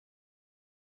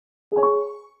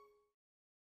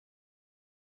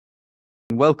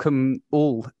Welcome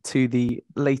all to the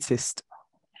latest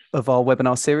of our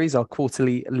webinar series, our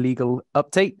quarterly legal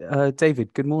update.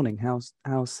 David, good morning. How's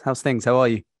things? How are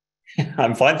you?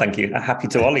 I'm fine, thank you. Happy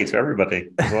Diwali to everybody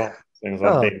as well. Seems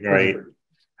like being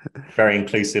very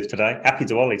inclusive today. Happy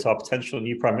Diwali to our potential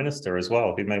new Prime Minister as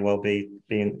well, who may well be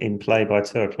in play by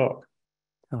 2 o'clock.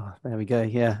 Oh, there we go.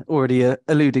 Yeah, already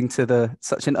alluding to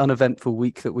such an uneventful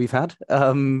week that we've had.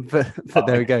 But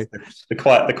there we go. The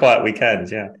quiet weekend.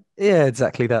 Yeah. Yeah,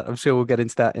 exactly that. I'm sure we'll get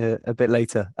into that a bit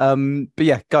later. But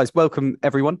yeah, guys, welcome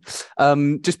everyone.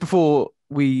 Just before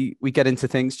we get into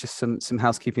things, just some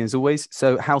housekeeping as always.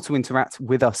 So how to interact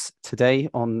with us today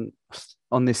on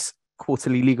this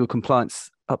quarterly legal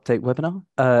compliance update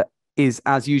webinar is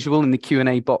as usual in the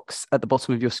Q&A box at the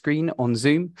bottom of your screen on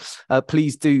Zoom.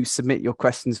 Please do submit your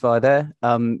questions via there.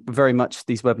 Very much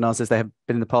these webinars, as they have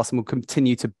been in the past and will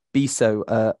continue to be so,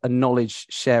 a knowledge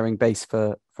sharing base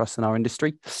for us in our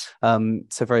industry.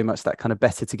 So very much that kind of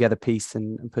better together piece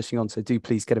and pushing on. So do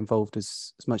please get involved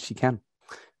as much as you can.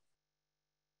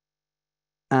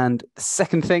 And the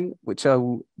second thing, which I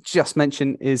will just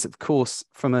mention, is, of course,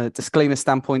 from a disclaimer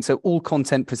standpoint, so all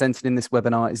content presented in this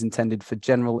webinar is intended for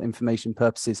general information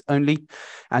purposes only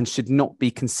and should not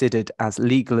be considered as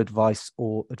legal advice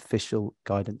or official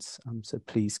guidance. So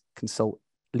please consult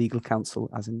legal counsel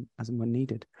as and when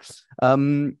needed.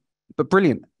 But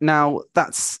brilliant. Now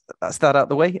that's that out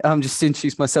the way. Just to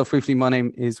introduce myself briefly, my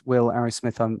name is Will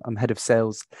Arrowsmith. I'm head of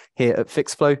sales here at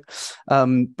Fixflo.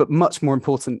 But much more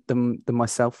important than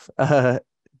myself,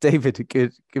 David.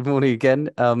 Good morning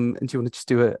again. And do you want to just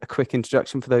do a quick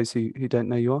introduction for those who don't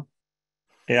know you are?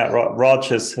 Yeah, Raj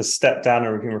has stepped down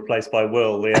and been replaced by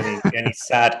Will. The only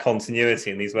sad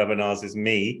continuity in these webinars is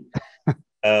me.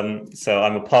 So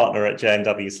I'm a partner at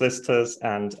J&W Solicitors,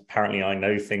 and apparently I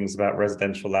know things about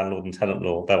residential landlord and tenant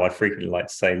law, though I frequently like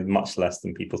to say much less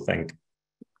than people think.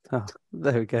 Oh,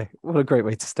 there we go. What a great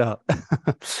way to start.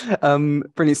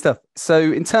 Brilliant stuff. So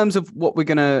in terms of what we're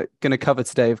gonna cover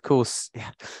today, of course,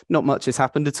 not much has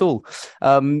happened at all.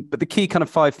 But the key kind of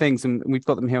 5 things, and we've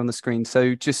got them here on the screen.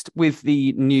 So just with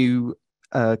the new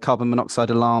carbon monoxide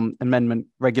alarm amendment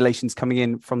regulations coming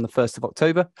in from the 1st of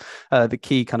October, the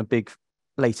key kind of big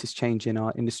latest change in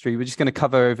our industry. We're just going to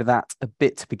cover over that a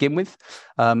bit to begin with,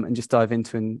 and just dive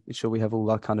into and ensure we have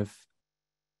all our kind of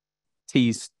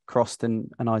T's crossed and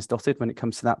I's dotted when it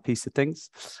comes to that piece of things.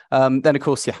 Then, of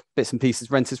course, bits and pieces,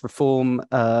 renters reform,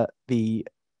 the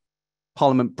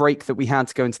Parliament break that we had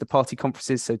to go into the party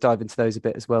conferences, so dive into those a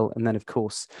bit as well. And then, of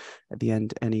course, at the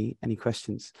end, any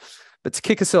questions. But to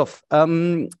kick us off,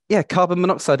 carbon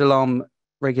monoxide alarm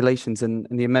regulations and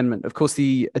the amendment. Of course,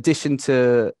 the addition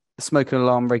to smoke and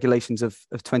alarm regulations of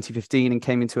 2015 and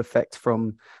came into effect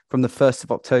from the 1st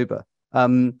of October.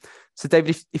 So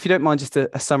David, if you don't mind, just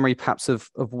a summary perhaps of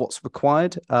what's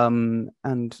required, and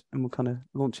we'll kind of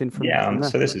launch in from there.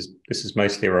 So this is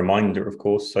mostly a reminder, of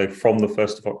course. So from the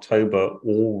 1st of October,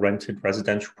 all rented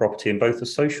residential property in both the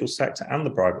social sector and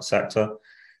the private sector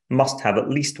must have at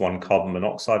least one carbon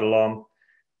monoxide alarm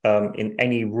in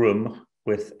any room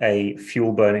with a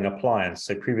fuel burning appliance.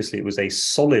 So previously it was a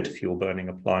solid fuel burning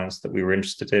appliance that we were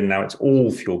interested in. Now it's all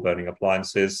fuel burning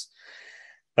appliances.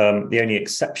 The only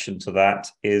exception to that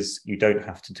is you don't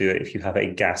have to do it if you have a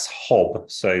gas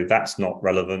hob. So that's not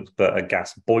relevant, but a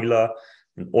gas boiler,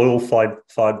 an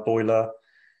oil-fired boiler,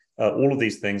 all of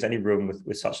these things, any room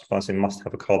with such appliances must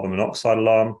have a carbon monoxide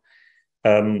alarm.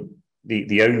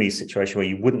 The only situation where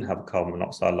you wouldn't have a carbon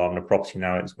monoxide alarm in a property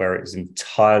now is where it is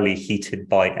entirely heated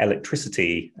by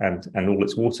electricity and all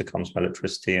its water comes from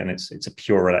electricity, and it's a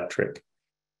pure electric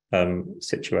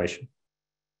situation.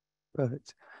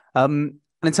 Perfect. And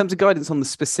in terms of guidance on the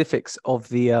specifics of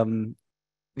the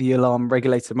alarm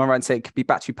regulator, am I right in saying it could be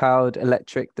battery powered,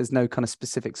 electric? There's no kind of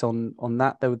specifics on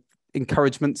that. There were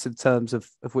encouragements in terms of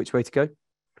which way to go.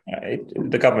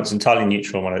 The government's entirely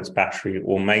neutral on whether it's battery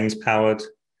or mains powered.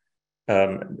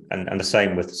 And the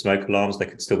same with smoke alarms, they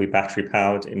could still be battery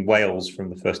powered. In Wales, from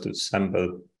the 1st of December,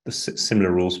 the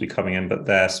similar rules will be coming in, but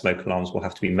their smoke alarms will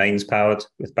have to be mains powered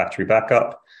with battery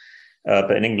backup.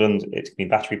 But in England, it can be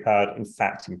battery powered. In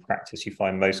fact, in practice, you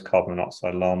find most carbon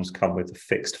monoxide alarms come with a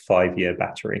fixed 5-year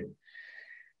battery.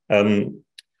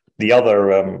 The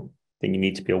other thing you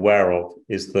need to be aware of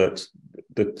is that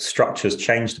the structure's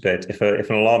changed a bit. If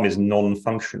an alarm is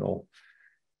non-functional,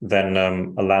 then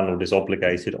a landlord is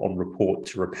obligated on report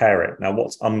to repair it. Now,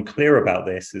 what's unclear about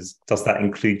this is, does that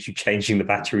include you changing the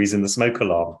batteries in the smoke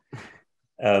alarm?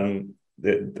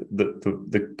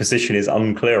 The position is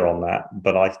unclear on that,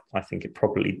 but I think it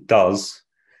probably does.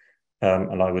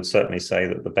 And I would certainly say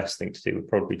that the best thing to do would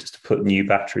probably just to put new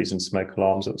batteries and smoke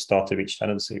alarms at the start of each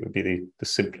tenancy would be the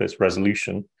simplest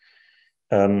resolution.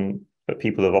 But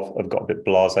people have got a bit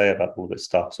blasé about all this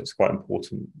stuff, so it's quite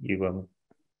important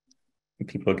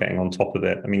people are getting on top of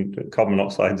it. I mean, carbon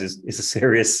monoxide is a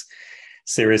serious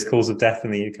cause of death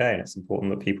in the UK, and it's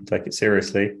important that people take it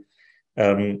seriously.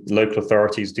 Local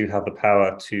authorities do have the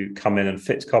power to come in and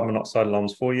fit carbon monoxide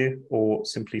alarms for you, or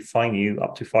simply fine you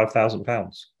up to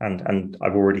 £5,000. And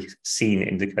I've already seen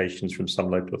indications from some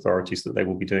local authorities that they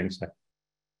will be doing so.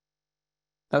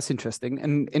 That's interesting.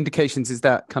 And indications, is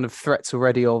that kind of threats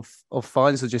already of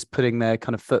fines, or just putting their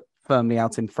kind of foot firmly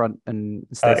out in front and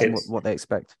stating what they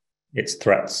expect? It's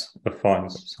threats of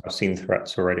fines. I've seen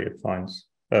threats already of fines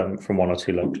from one or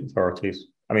two local authorities.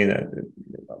 I mean,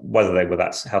 whether they were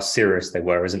how serious they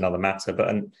were is another matter.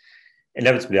 But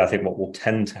inevitably, I think what will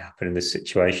tend to happen in this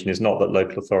situation is not that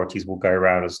local authorities will go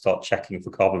around and start checking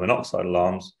for carbon monoxide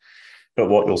alarms, but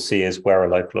what you'll see is where a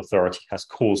local authority has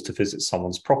cause to visit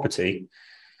someone's property,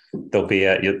 they'll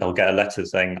get a letter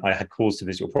saying, I had cause to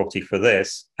visit your property for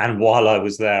this, and while I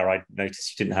was there, I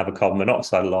noticed you didn't have a carbon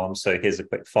monoxide alarm, so here's a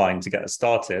quick fine to get us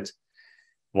started,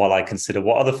 while I consider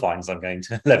what other fines I'm going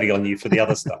to levy on you for the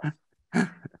other stuff.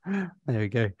 There we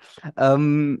go.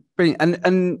 Brilliant.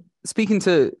 And speaking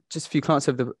to just a few clients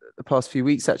over the past few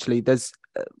weeks, actually, there's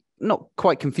not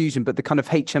quite confusion, but the kind of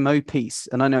HMO piece,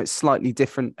 and I know it's slightly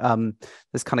different.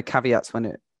 There's kind of caveats when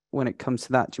it comes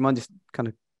to that. Do you mind just kind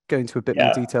of go into a bit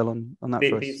more detail on that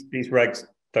for us? These regs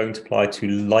don't apply to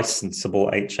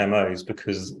licensable HMOs,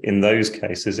 because in those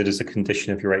cases it is a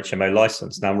condition of your HMO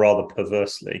license. Now, rather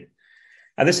perversely,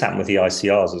 and this happened with the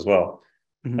ICRs as well,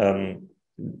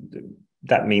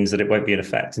 that means that it won't be in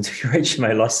effect until your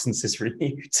HMO license is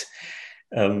renewed.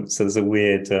 So there's a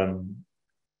weird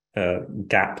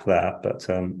gap there, but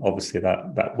obviously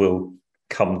that will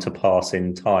come to pass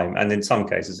in time. And in some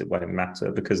cases it won't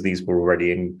matter, because these were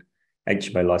already in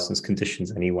HMO license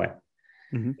conditions anyway.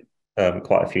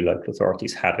 Quite a few local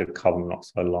authorities had a carbon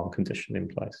monoxide alarm condition in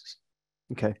place.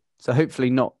 Okay, so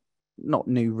hopefully not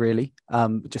new really,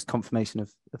 but just confirmation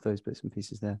of those bits and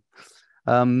pieces there.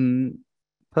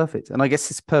 Perfect. And I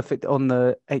guess it's perfect on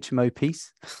the HMO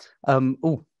piece.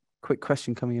 Quick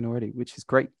question coming in already, which is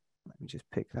great. Let me just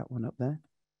pick that one up there.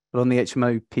 But on the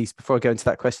HMO piece, before I go into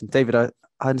that question, David, I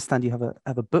understand you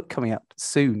have a book coming out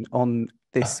soon on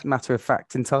this matter of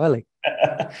fact entirely.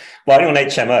 Well, only on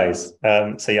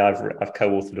HMOs. So yeah, I've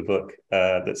co-authored a book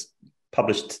that's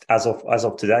published as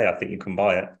of today. I think you can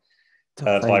buy it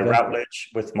by Routledge,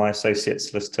 with my associate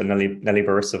solicitor Nelly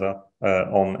Borisova,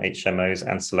 on HMOs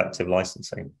and selective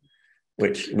licensing,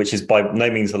 which is by no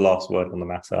means the last word on the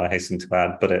matter, I hasten to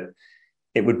add, but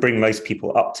it would bring most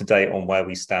people up to date on where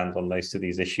we stand on most of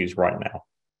these issues right now,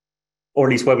 or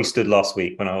at least where we stood last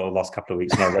couple of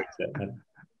weeks when I wrote it.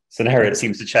 Scenario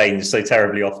seems to change so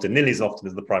terribly often, nearly as often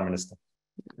as the Prime Minister.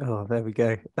 Oh, there we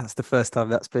go. That's the first time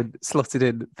that's been slotted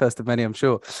in, first of many, I'm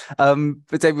sure.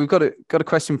 But Dave, we've got a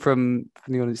question from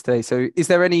the audience today. So is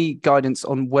there any guidance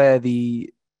on where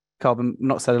the carbon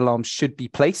monoxide alarm should be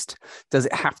placed? Does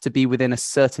it have to be within a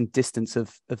certain distance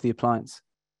of the appliance?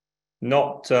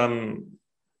 Not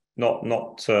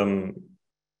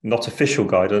official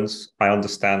guidance. I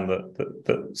understand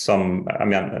that some, I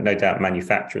mean, no doubt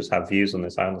manufacturers have views on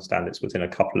this. I understand it's within a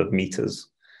couple of meters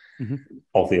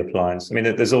of the appliance. I mean,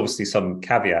 there's obviously some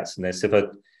caveats in this.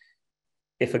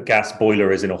 If a gas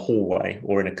boiler is in a hallway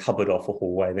or in a cupboard off a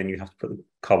hallway, then you have to put the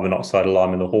carbon monoxide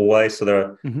alarm in the hallway. So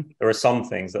there are some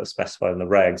things that are specified in the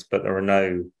regs, but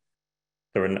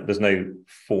there's no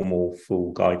formal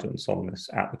full guidance on this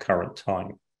at the current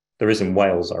time. There is in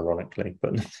Wales, ironically,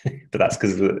 but that's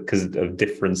because of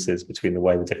differences between the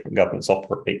way the different governments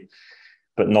operate,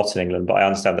 but not in England. But I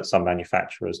understand that some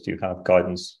manufacturers do have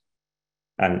guidance,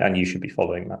 and you should be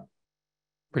following that.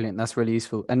 Brilliant. That's really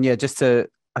useful. And yeah, just to,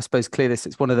 I suppose, clear this,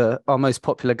 it's one of our most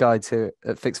popular guides here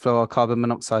at Fixflo, our Carbon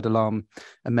Monoxide Alarm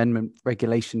Amendment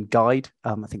Regulation Guide.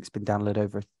 I think it's been downloaded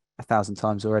over 1,000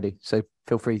 times already. So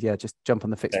feel free, just jump on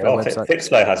the Fixflo website.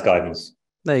 Fixflo has guidance.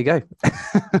 There you go.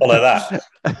 Follow that.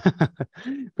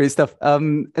 Great stuff.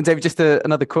 And David, just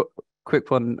another quick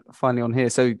one finally on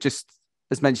here. So just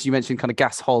as mentioned, you mentioned kind of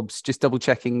gas hobs, just double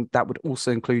checking that would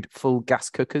also include full gas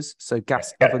cookers. So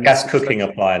gas ovens. Gas cooking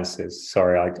appliances.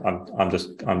 Sorry, I'm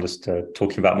just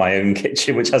talking about my own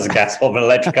kitchen, which has a gas hob and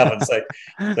electric oven. So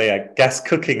yeah, gas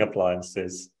cooking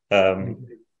appliances are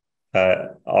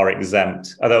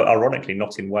exempt, although ironically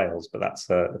not in Wales, but that's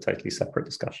a totally separate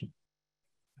discussion.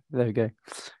 There we go.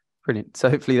 Brilliant. So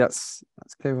hopefully that's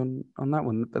clear on that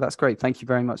one. But that's great. Thank you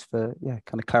very much for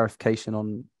kind of clarification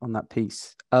on that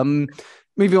piece.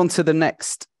 Moving on to the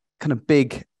next kind of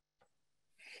big,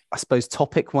 I suppose,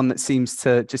 topic, one that seems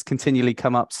to just continually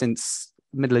come up since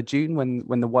middle of June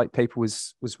when the white paper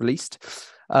was released.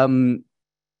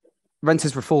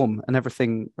 Renters reform and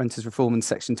everything, renters reform and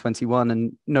Section 21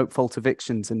 and no fault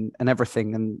evictions and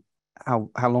everything, and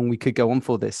how long we could go on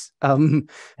for this.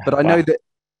 But I know that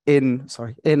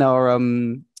in our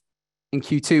in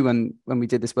Q2 when we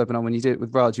did this webinar, when you did it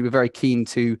with Raj, you were very keen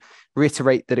to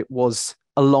reiterate that it was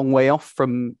a long way off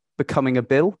from becoming a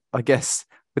bill. I guess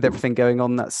with everything going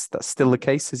on, that's still the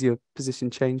case. Has your position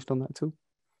changed on that at all?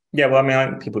 Yeah, well, I mean, I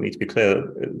think people need to be clear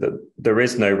that there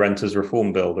is no renters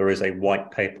reform bill. There is a white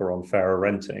paper on fairer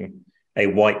renting. A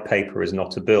white paper is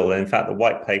not a bill. And in fact, the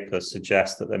white paper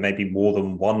suggests that there may be more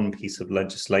than one piece of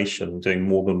legislation doing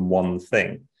more than one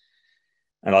thing.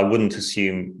 And I wouldn't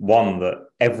assume, one, that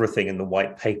everything in the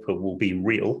white paper will be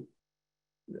real.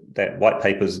 That white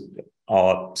papers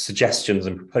are suggestions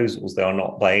and proposals. They are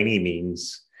not by any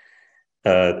means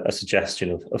a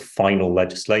suggestion of final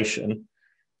legislation.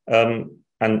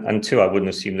 And two, I wouldn't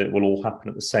assume that it will all happen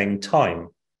at the same time.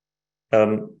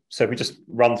 So if we just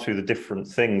run through the different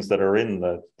things that are in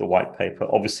the white paper,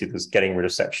 obviously there's getting rid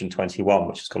of Section 21,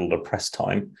 which has got a lot of press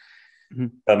time.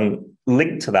 Mm-hmm.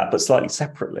 Linked to that, but slightly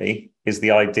separately, is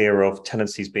the idea of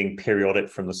tenancies being periodic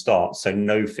from the start, so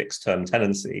no fixed term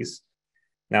tenancies.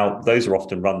 Now, those are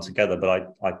often run together,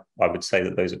 but I would say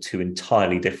that those are two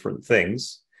entirely different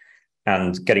things.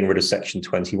 And getting rid of Section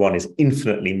 21 is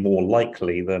infinitely more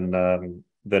likely than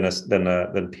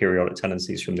periodic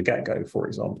tenancies from the get-go, for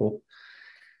example.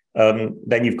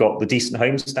 Then you've got the decent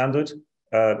home standard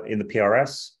in the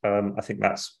PRS. I think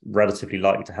that's relatively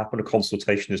likely to happen. A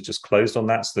consultation has just closed on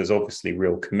that, so there's obviously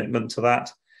real commitment to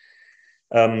that.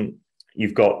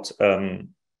 You've got the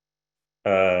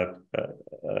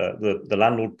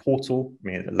landlord portal, I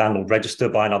mean, the landlord register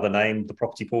by another name, the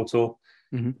property portal.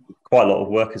 Mm-hmm. Quite a lot of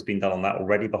work has been done on that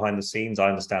already behind the scenes. I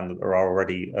understand that there are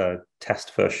already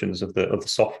test versions of the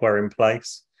software in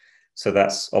place. So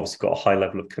that's obviously got a high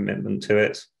level of commitment to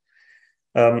it.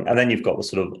 And then you've got the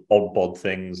sort of odd bod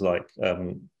things like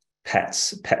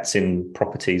pets in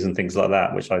properties and things like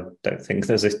that, which I don't think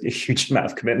there's a huge amount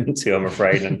of commitment to, I'm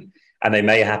afraid. And they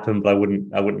may happen, but I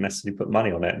wouldn't necessarily put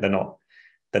money on it.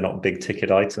 They're not big ticket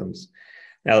items.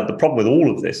 Now, the problem with all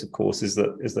of this, of course, is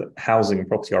that housing and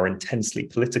property are intensely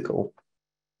political,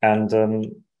 and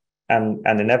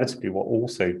inevitably, what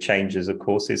also changes, of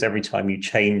course, is every time you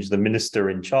change the minister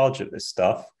in charge of this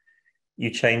stuff, you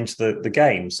change the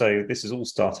game. So this has all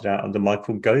started out under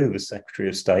Michael Gove as Secretary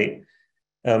of State.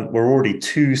 We're already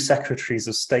 2 secretaries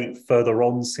of state further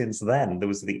on since then. There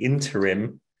was the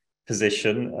interim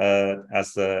position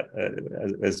as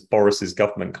Boris's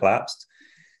government collapsed.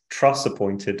 Truss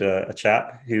appointed a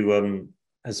chap who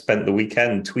has spent the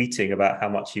weekend tweeting about how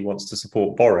much he wants to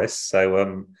support Boris.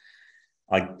 So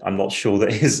I'm not sure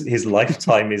that his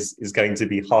lifetime is going to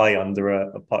be high under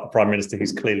a prime minister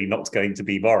who's clearly not going to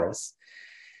be Boris.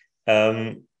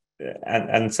 And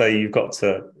so you've got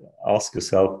to ask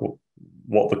yourself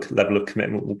what the level of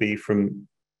commitment will be from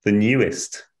the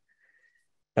newest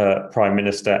prime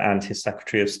minister and his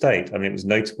Secretary of State. I mean, it was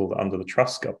notable that under the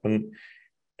Truss government,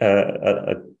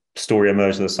 a story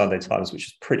emerged in the Sunday Times, which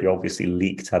is pretty obviously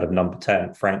leaked out of Number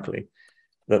 10, frankly,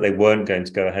 that they weren't going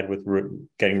to go ahead with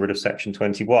getting rid of Section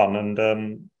 21.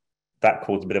 And that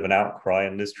caused a bit of an outcry.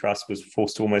 And Liz Truss was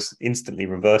forced to almost instantly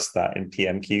reverse that in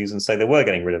PMQs and say they were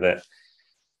getting rid of it.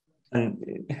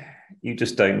 And you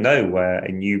just don't know where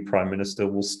a new prime minister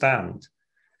will stand.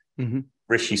 Mm-hmm.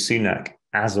 Rishi Sunak,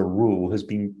 as a rule, has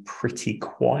been pretty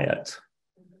quiet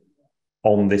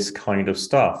on this kind of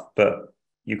stuff. But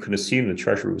you can assume the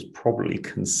Treasury was probably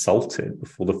consulted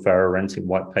before the Fairer Renting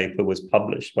White Paper was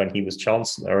published when he was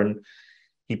Chancellor, and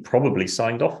he probably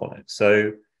signed off on it.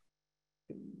 So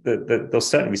there'll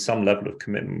certainly be some level of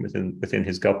commitment within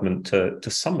his government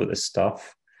to some of this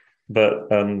stuff. But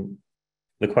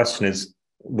the question is,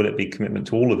 will it be commitment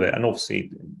to all of it? And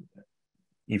obviously,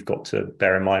 you've got to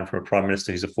bear in mind, from a Prime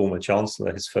Minister who's a former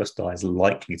Chancellor, his first eye is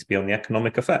likely to be on the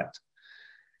economic effect.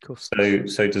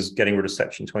 So does getting rid of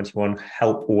Section 21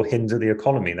 help or hinder the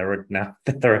economy? There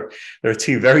are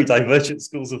 2 very divergent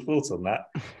schools of thought on that.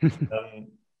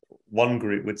 One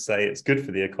group would say it's good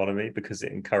for the economy because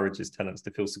it encourages tenants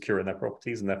to feel secure in their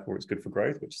properties and therefore it's good for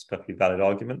growth, which is a perfectly valid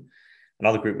argument.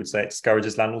 Another group would say it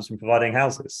discourages landlords from providing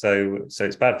houses, so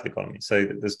it's bad for the economy. So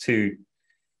there's two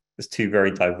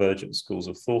very divergent schools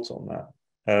of thought on that.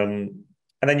 And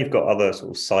then you've got other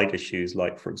sort of side issues,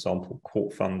 like, for example,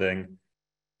 court funding.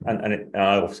 And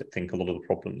I also think a lot of the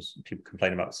problems people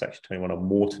complain about Section 21 are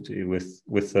more to do with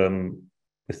the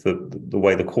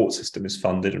way the court system is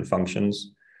funded and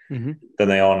functions. Mm-hmm. than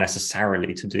they are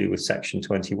necessarily to do with Section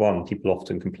 21. People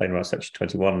often complain about Section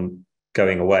 21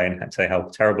 going away and say how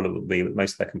terrible it would be, but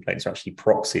most of their complaints are actually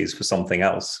proxies for something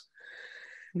else.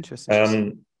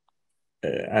 Interesting.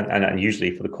 And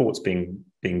usually for the courts being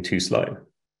too slow.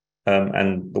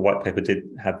 And the white paper did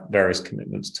have various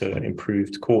commitments to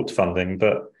improved court funding,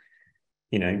 but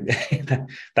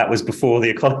that was before the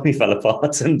economy fell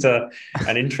apart and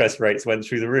interest rates went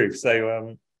through the roof.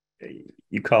 So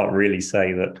you can't really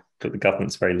say that the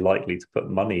government's very likely to put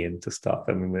money into stuff.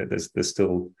 I mean, there's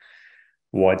still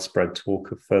widespread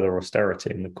talk of further austerity,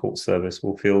 and the court service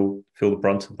will feel the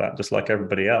brunt of that, just like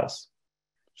everybody else.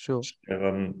 Sure.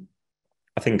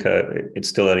 I think it's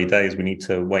still early days. We need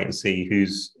to wait and see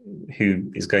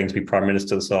who is going to be Prime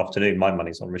Minister this afternoon. My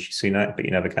money's on Rishi Sunak, but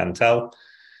you never can tell.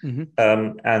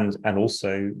 Mm-hmm. And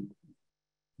also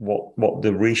what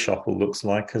the reshuffle looks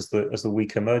like as the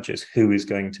week emerges. Who is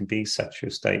going to be Secretary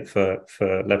of State for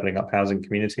levelling up housing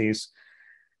communities?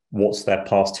 What's their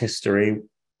past history?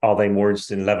 Are they more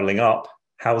interested in levelling up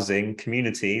housing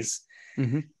communities?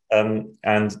 Mm-hmm.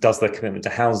 And does their commitment to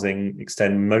housing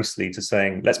extend mostly to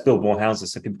saying, let's build more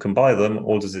houses so people can buy them,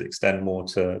 or does it extend more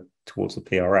towards the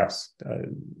PRS?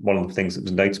 One of the things that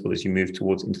was notable as you moved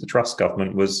into the Truss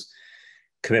government was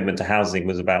commitment to housing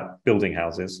was about building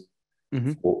houses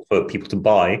mm-hmm. for people to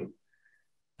buy.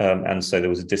 And so there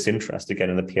was a disinterest again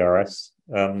in the PRS.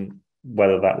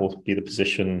 Whether that will be the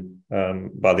position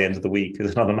by the end of the week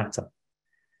is another matter.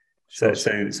 Sure.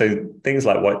 So things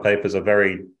like white papers are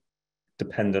very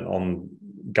dependent on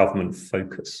government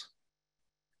focus.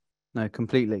 No,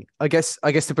 completely. I guess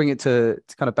to bring it to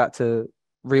kind of back to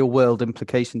real world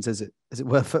implications, as it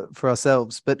were, for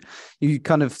ourselves. But you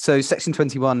so Section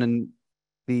 21 and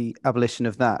the abolition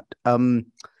of that,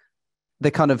 they're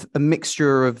kind of a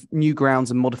mixture of new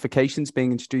grounds and modifications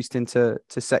being introduced into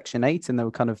Section 8, and there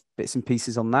were kind of bits and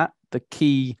pieces on that. The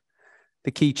key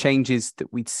changes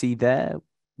that we'd see there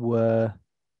were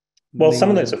some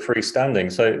of those are freestanding.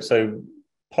 So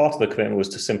part of the commitment was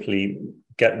to simply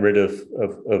get rid of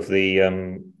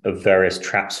various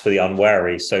traps for the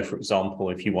unwary. So, for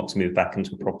example, if you want to move back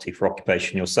into a property for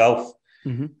occupation yourself,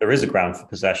 mm-hmm. there is a ground for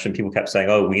possession. People kept saying,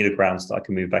 "Oh, we need a ground so that I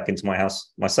can move back into my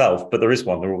house myself." But there is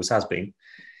one. There always has been.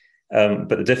 But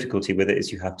the difficulty with it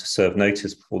is you have to serve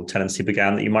notice before the tenancy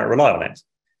began that you might rely on it,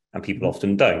 and people mm-hmm.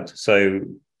 often don't. So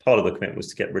part of the commitment was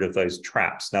to get rid of those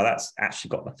traps. Now, that's actually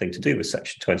got nothing to do with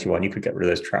Section 21. You could get rid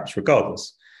of those traps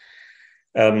regardless.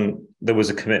 There was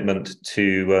a commitment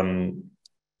to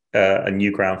a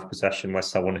new ground for possession where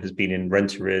someone has been in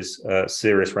rent arrears,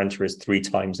 serious rent arrears 3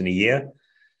 times in a year.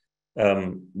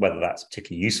 Whether that's a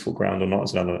particularly useful ground or not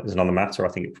is another matter. I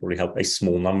think it probably helped a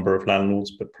small number of landlords,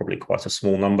 but probably quite a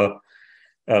small number.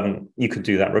 You could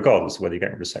do that regardless of whether you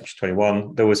get rid of Section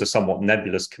 21. There was a somewhat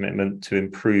nebulous commitment to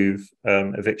improve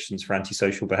evictions for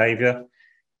antisocial behaviour.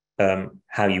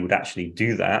 How you would actually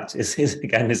do that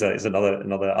is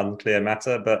another unclear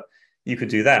matter, but you could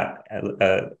do that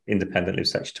independently of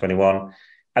Section 21.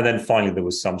 And then finally, there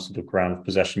was some sort of ground of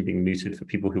possession being mooted for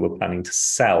people who were planning to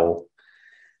sell.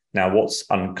 Now, what's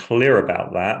unclear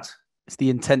about that? It's the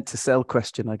intent to sell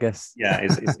question, I guess. Yeah,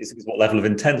 is what level of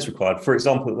intent is required. For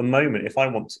example, at the moment, if I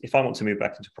want to move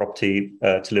back into property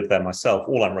to live there myself,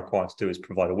 all I'm required to do is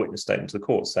provide a witness statement to the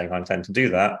court saying I intend to do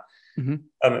that.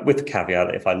 Mm-hmm. With the caveat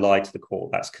that if I lie to the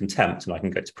court, that's contempt and I can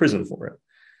go to prison for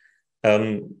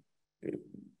it.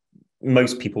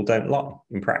 Most people don't lie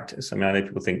in practice. I mean, I know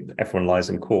people think everyone lies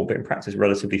in court, but in practice,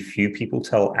 relatively few people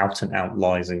tell out and out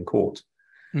lies in court.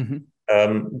 Mm-hmm.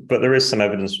 But there is some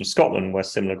evidence from Scotland where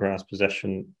similar grounds of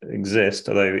possession exist,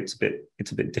 although it's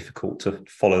a bit difficult to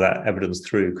follow that evidence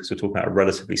through because we're talking about a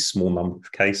relatively small number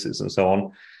of cases and so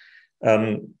on.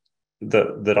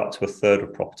 That up to a third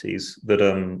of properties that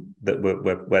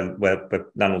where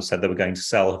landlords said they were going to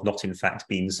sell have not in fact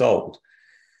been sold.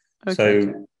 Okay.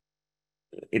 So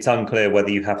it's unclear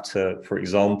whether you have to, for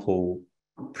example,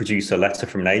 produce a letter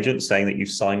from an agent saying that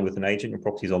you've signed with an agent, your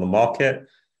property's on the market,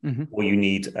 mm-hmm. or you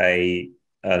need an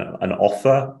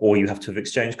offer, or you have to have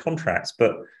exchanged contracts.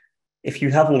 But if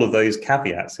you have all of those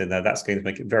caveats in there, that's going to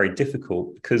make it very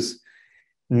difficult because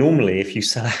normally if you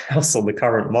sell a house on the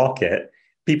current market,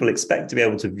 people expect to be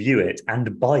able to view it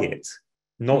and buy it,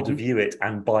 not mm-hmm. view it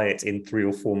and buy it in 3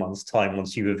 or 4 months' time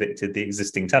once you've evicted the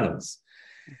existing tenants.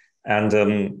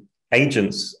 And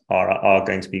agents are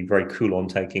going to be very cool on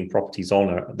taking properties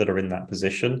on that are in that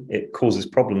position. It causes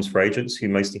problems for agents who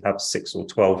mostly have 6 or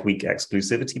 12-week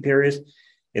exclusivity period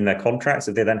in their contracts.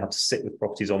 If they then have to sit with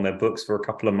properties on their books for a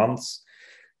couple of months,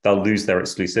 they'll lose their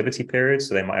exclusivity period,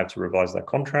 so they might have to revise their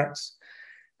contracts.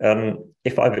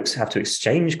 If I have to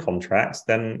exchange contracts,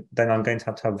 then I'm going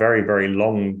to have very, very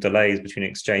long delays between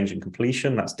exchange and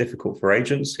completion. That's difficult for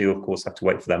agents who, of course, have to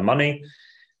wait for their money.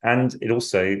 And it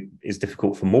also is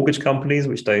difficult for mortgage companies,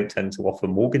 which don't tend to offer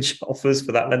mortgage offers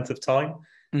for that length of time,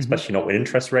 especially not when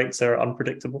interest rates are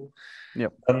unpredictable.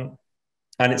 Yep.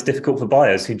 And it's difficult for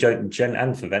buyers who don't,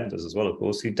 and for vendors as well, of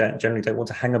course, who generally don't want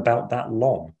to hang about that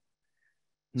long.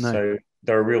 No. So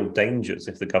there are real dangers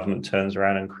if the government turns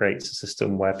around and creates a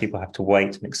system where people have to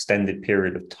wait an extended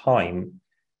period of time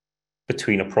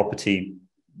between a property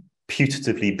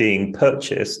putatively being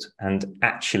purchased and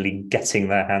actually getting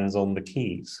their hands on the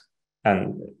keys.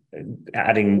 And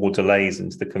adding more delays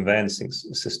into the conveyancing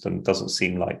system doesn't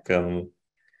seem like a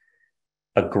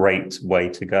great way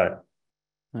to go.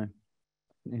 No,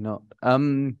 you're not.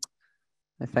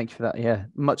 Thank you for that. Yeah,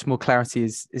 much more clarity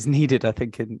is needed, I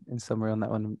think, in summary on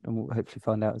that one, and we'll hopefully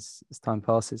find out as time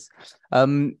passes.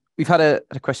 We've had a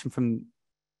question from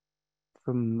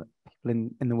people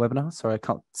in the webinar. Sorry, I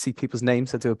can't see people's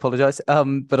names. I do apologise.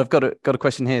 But I've got a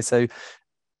question here. So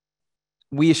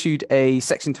we issued a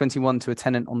Section 21 to a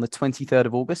tenant on the 23rd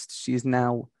of August. She's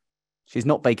not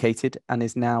vacated and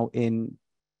is now in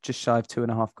just shy of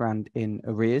 £2,500 in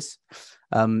arrears.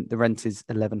 The rent is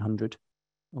 £1,100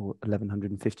 or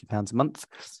 £1,150 a month.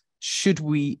 Should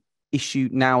we issue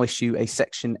a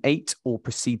Section 8 or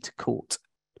proceed to court?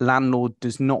 Landlord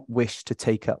does not wish to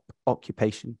take up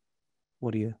occupation.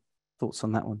 What are your thoughts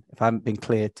on that one? If I haven't been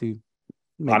clear to...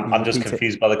 I'm just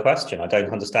confused by the question. I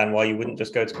don't understand why you wouldn't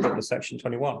just go to court with Section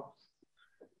 21.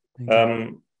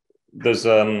 There's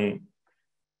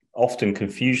often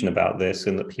confusion about this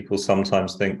in that people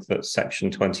sometimes think that Section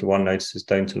 21 notices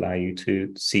don't allow you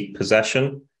to seek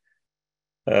possession.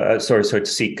 To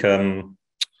seek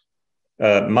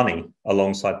money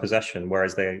alongside possession,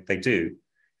 whereas they do.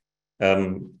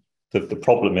 The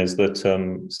problem is that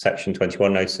Section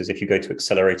 21 notices if you go to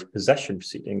accelerated possession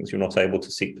proceedings, you're not able to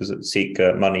seek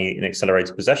money in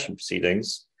accelerated possession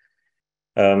proceedings,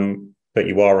 but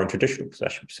you are in traditional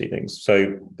possession proceedings.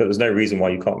 But there's no reason why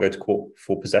you can't go to court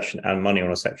for possession and money on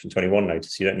a Section 21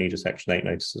 notice. You don't need a Section 8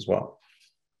 notice as well.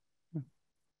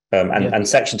 And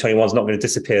Section 21 is not going to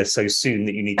disappear so soon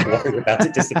that you need to worry about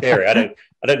it disappearing. I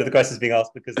don't know the questions being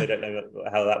asked because they don't know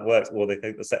how that works, or they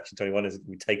think that Section 21 is going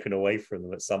to be taken away from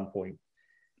them at some point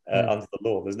under the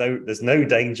law. There's no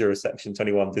danger of Section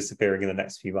 21 disappearing in the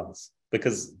next few months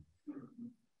because,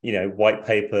 white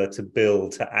paper to bill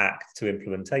to act to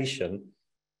implementation.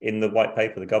 In the white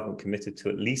paper, the government committed to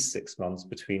at least 6 months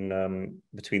between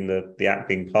the act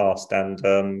being passed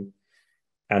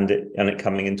and it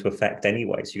coming into effect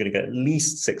anyway. So you're going to get at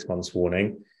least 6 months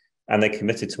warning, and they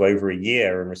committed to over a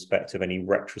year in respect of any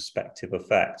retrospective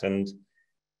effect. And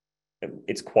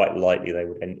it's quite likely they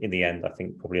would, in the end, I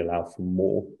think, probably allow for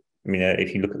more. I mean,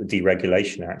 if you look at the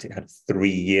Deregulation Act, it had a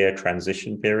 3-year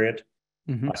transition period.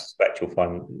 I suspect you'll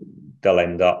find they'll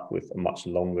end up with a much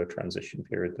longer transition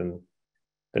period than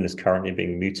is currently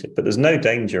being mooted. But there's no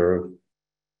danger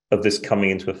of this coming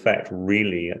into effect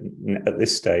really at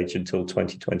this stage until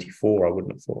 2024, I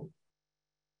wouldn't have thought.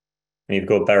 And you've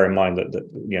got to bear in mind that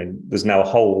there's now a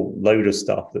whole load of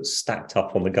stuff that's stacked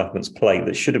up on the government's plate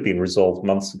that should have been resolved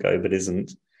months ago, but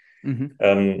isn't.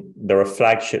 There are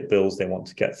flagship bills they want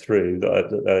to get through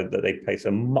that they place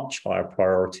a much higher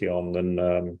priority on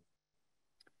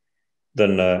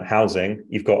than housing.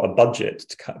 You've got a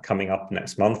budget coming up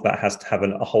next month that has to have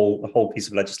a whole piece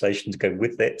of legislation to go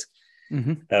with it.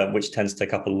 Which tends to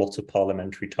take up a lot of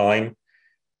parliamentary time.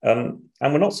 And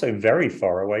we're not so very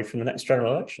far away from the next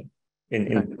general election,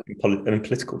 in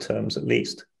political terms at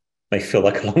least. May feel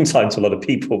like a long time to a lot of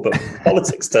people, but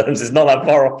politics terms is not that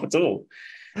far off at all.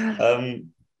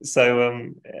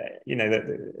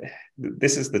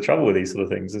 This is the trouble with these sort of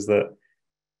things, is that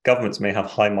governments may have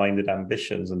high-minded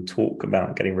ambitions and talk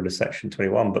about getting rid of Section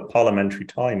 21, but parliamentary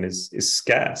time is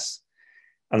scarce.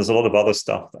 And there's a lot of other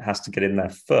stuff that has to get in there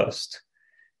first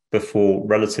before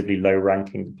relatively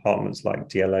low-ranking departments like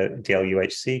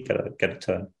DLUHC get a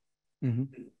turn.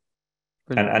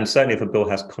 And certainly if a bill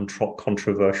has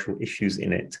controversial issues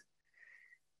in it,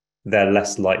 they're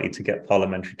less likely to get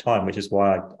parliamentary time, which is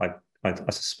why I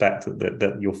suspect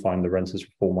that you'll find the Renters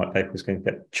Reform White Paper is going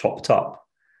to get chopped up.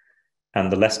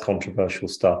 And the less controversial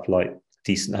stuff like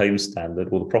Decent Home Standard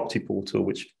or the Property Portal,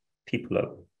 which people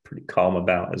are pretty calm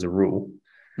about as a rule,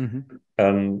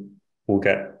 will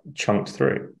get chunked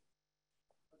through.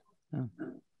 Oh,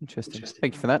 interesting.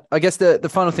 Thank you for that. I guess the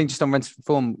final thing just on renters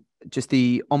reform, just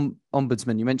the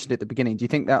ombudsman, you mentioned at the beginning. Do you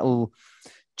think that will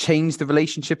change the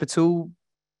relationship at all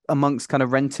amongst kind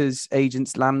of renters,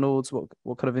 agents, landlords?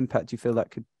 What kind of impact do you feel that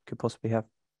could possibly have?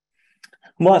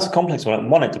 Well, it's a complex one.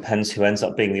 One, it depends who ends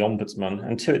up being the ombudsman,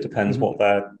 and two, it depends what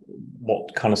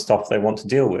kind of stuff they want to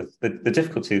deal with. The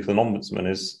difficulty with an ombudsman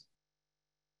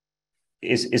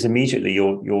is immediately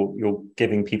you're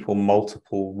giving people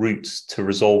multiple routes to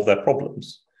resolve their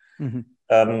problems.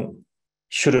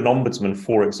 Should an ombudsman,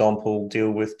 for example, deal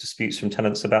with disputes from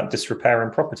tenants about disrepair in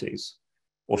properties,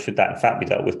 or should that in fact be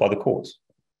dealt with by the courts?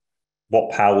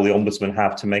 What power will the ombudsman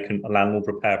have to make a landlord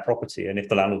repair a property? And if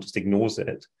the landlord just ignores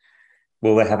it,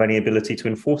 will they have any ability to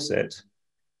enforce it?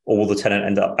 Or will the tenant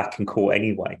end up back in court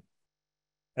anyway,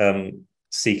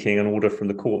 seeking an order from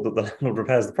the court that the landlord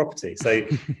repairs the property? So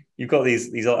you've got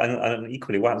these and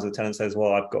equally what happens if the tenant says,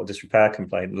 well, I've got a disrepair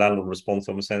complaint. The landlord responds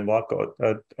to them saying, well, I've got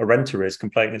a rent arrears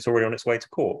complaint. It's already on its way to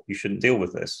court. You shouldn't deal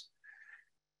with this.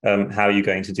 How are you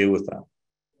going to deal with that?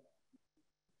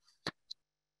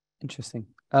 Interesting.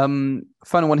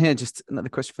 Final one here, just another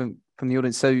question from the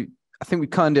audience. So I think we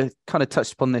kind of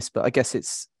touched upon this, but I guess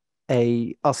it's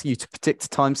asking you to predict a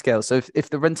timescale. So if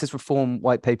the renters reform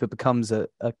white paper becomes a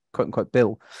quote unquote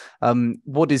bill,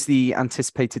 what is the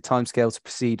anticipated timescale to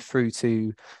proceed through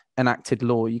to enacted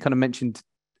law? You kind of mentioned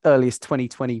earliest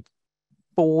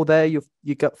 2024 there, your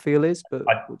gut feel is, but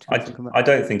I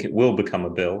don't think it will become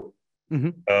a bill.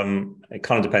 It kind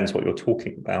of depends what you're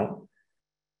talking about.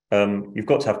 You've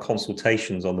got to have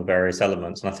consultations on the various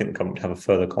elements, and I think the government have a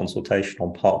further consultation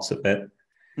on parts of it.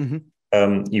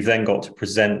 You've then got to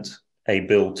present a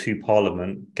bill to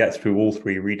Parliament, get through all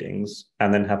three readings,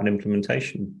 and then have an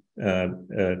implementation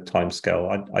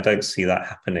timescale. I don't see that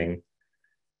happening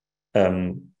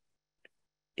in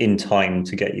time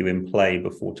to get you in play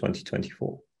before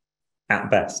 2024, at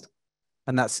best.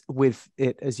 And that's with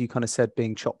it, as you kind of said,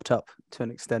 being chopped up to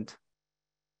an extent.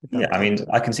 Yeah, I mean,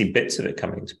 I can see bits of it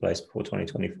coming into place before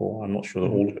 2024. I'm not sure that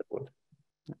all of it would.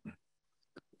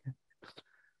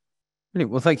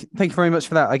 Brilliant. Well, thank you very much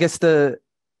for that. I guess the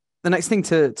next thing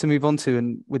to move on to,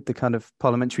 and with the kind of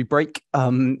parliamentary break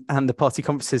and the party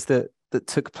conferences that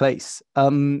took place,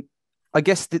 I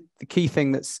guess the key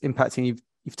thing that's impacting,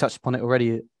 you've touched upon it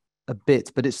already a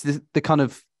bit, but it's the kind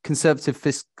of conservative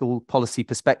fiscal policy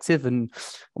perspective and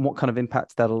what kind of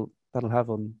impact that'll have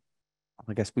on.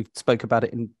 I guess we've spoke about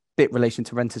it in bit relation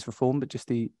to renters reform, but just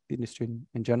the industry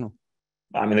in general.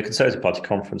 I mean, the Conservative Party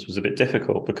conference was a bit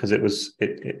difficult because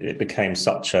it became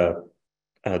such a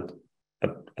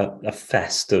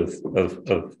fest of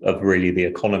really the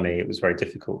economy. It was very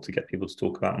difficult to get people to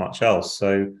talk about much else.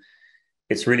 So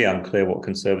it's really unclear what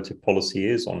Conservative policy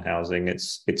is on housing.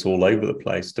 It's all over the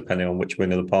place, depending on which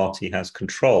wing of the party has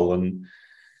control. And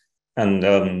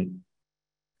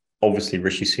obviously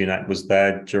Rishi Sunak was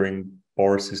there during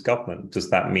Boris's government. Does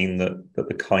that mean that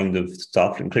the kind of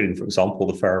stuff, including, for example,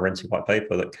 the fair renting white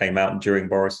paper that came out during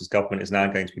Boris's government, is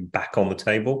now going to be back on the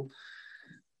table,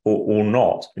 or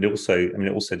not? It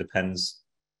also depends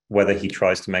whether he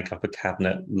tries to make up a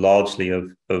cabinet largely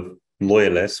of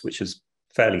loyalists, which is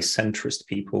fairly centrist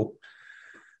people,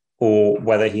 or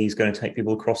whether he's going to take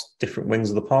people across different wings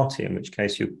of the party, in which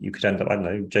case you could end up, I don't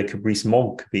know, Jacob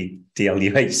Rees-Mogg could be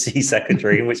DLUHC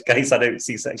secretary, in which case I don't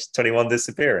see Section 21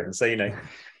 disappearing. So, you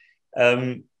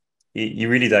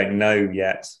really don't know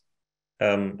yet.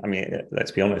 I mean,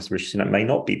 let's be honest, Rishi Sunak may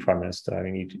not be Prime Minister. I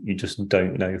mean, you just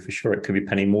don't know for sure. It could be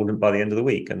Penny Mordaunt by the end of the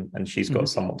week, and she's got a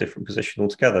somewhat different position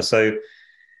altogether. So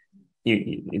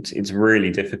it's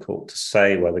really difficult to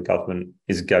say where the government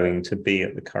is going to be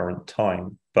at the current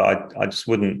time. But I just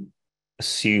wouldn't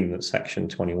assume that Section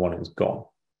 21 is gone.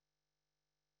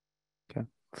 Okay,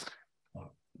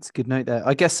 that's a good note there.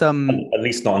 I guess at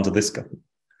least not under this government.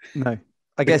 No,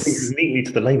 I guess neatly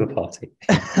to the Labour Party.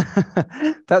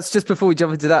 That's just before we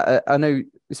jump into that. I know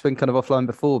we've been kind of offline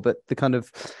before, but the kind of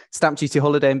stamp duty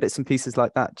holiday and bits and pieces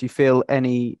like that. Do you feel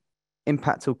any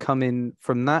impact will come in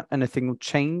from that? Anything will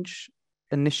change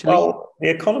initially? Well, the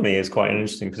economy is quite an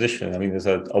interesting position. I mean, there's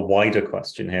a wider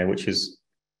question here, which is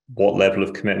what level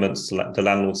of commitments the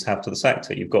landlords have to the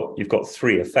sector. You've got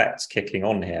three effects kicking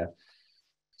on here.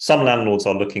 Some landlords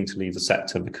are looking to leave the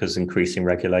sector because increasing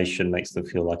regulation makes them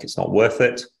feel like it's not worth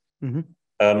it.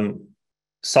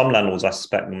 Some landlords, I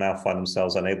suspect, will now find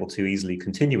themselves unable to easily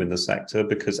continue in the sector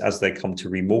because as they come to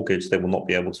remortgage, they will not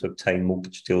be able to obtain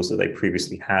mortgage deals that they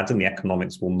previously had, and the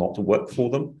economics will not work for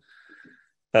them.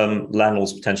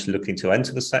 Landlords potentially looking to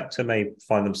enter the sector may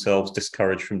find themselves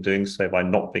discouraged from doing so by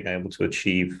not being able to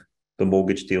achieve the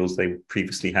mortgage deals they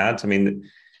previously had. I mean,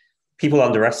 people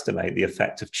underestimate the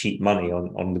effect of cheap money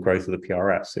on the growth of the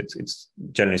PRS. It's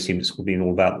generally assumed it's been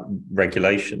all about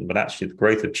regulation, but actually the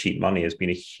growth of cheap money has been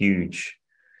a huge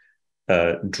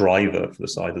driver for the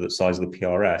size of the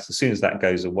PRS. As soon as that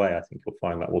goes away, I think you'll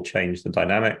find that will change the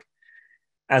dynamic.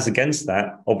 As against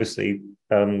that, obviously,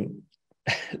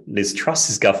 Liz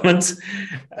Truss's government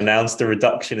announced a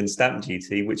reduction in stamp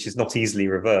duty, which is not easily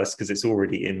reversed because it's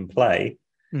already in play.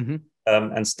 Mm-hmm.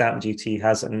 And stamp duty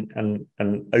has an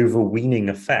overweening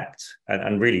effect,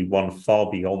 and really one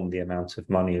far beyond the amount of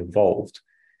money involved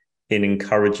in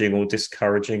encouraging or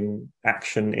discouraging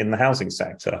action in the housing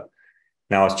sector.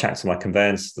 Now, I was chatting to my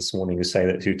conveyancers this morning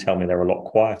who tell me they're a lot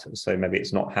quieter, so maybe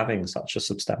it's not having such a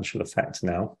substantial effect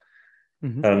now.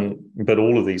 Mm-hmm. But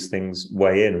all of these things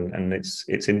weigh in, and it's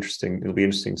interesting. It'll be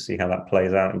interesting to see how that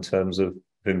plays out in terms of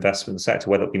investment in the sector,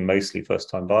 whether it be mostly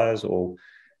first-time buyers or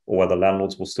whether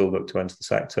landlords will still look to enter the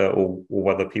sector, or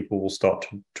whether people will start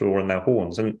to draw in their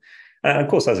horns. And of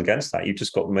course, as against that, you've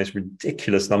just got the most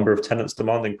ridiculous number of tenants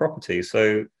demanding property.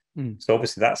 So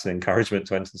obviously that's an encouragement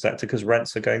to enter the sector because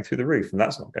rents are going through the roof, and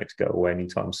that's not going to go away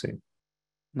anytime soon.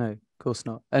 No, of course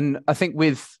not. And I think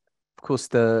with, of course,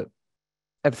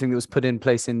 everything that was put in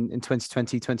place in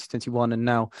 2020, 2021, and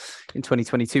now in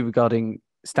 2022 regarding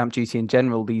stamp duty in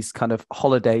general, these kind of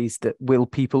holidays, that will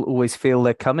people always feel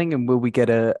they're coming, and will we get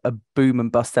a boom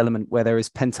and bust element where there is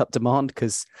pent up demand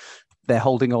because they're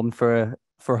holding on for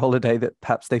a holiday that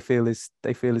perhaps they feel is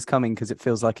coming, because it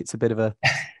feels like it's a bit of a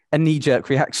knee-jerk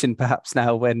reaction perhaps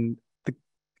now when the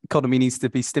economy needs to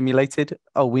be stimulated.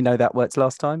 Oh, we know that worked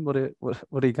last time. What are you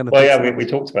going to? Well, yeah, we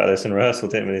talked about this in rehearsal,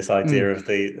 didn't we? This idea of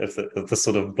the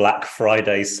sort of Black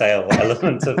Friday sale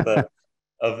element of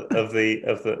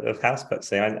house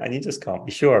purchasing, and you just can't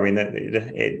be sure. I mean,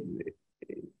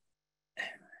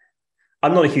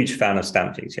 I'm not a huge fan of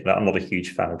stamp duty. I'm not a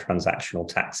huge fan of transactional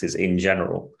taxes in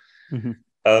general. Mm-hmm.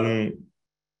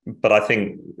 But I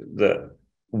think that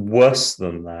worse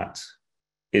than that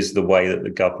is the way that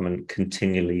the government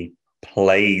continually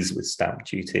plays with stamp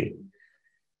duty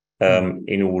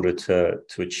in order to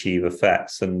achieve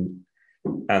effects, and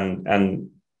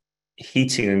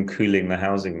heating and cooling the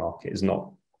housing market is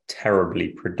not terribly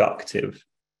productive.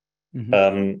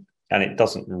 Mm-hmm. And it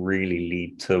doesn't really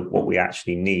lead to what we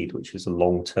actually need, which is a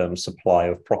long-term supply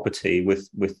of property with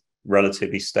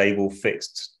relatively stable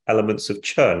fixed elements of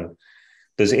churn.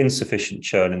 There's insufficient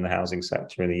churn in the housing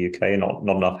sector in the UK. Not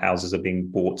enough houses are being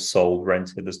bought, sold,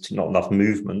 rented. There's not enough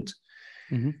movement.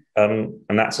 Mm-hmm.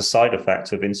 And that's a side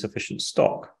effect of insufficient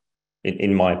stock,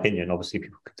 in my opinion. Obviously,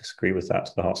 people could disagree with that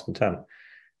to the heart's content.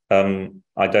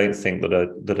 I don't think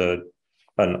that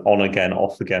an on-again,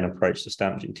 off-again approach to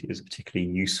stamp duty is a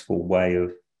particularly useful way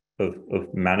of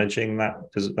managing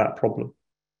that problem.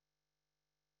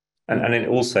 And it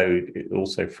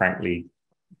also frankly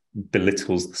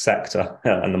belittles the sector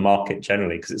and the market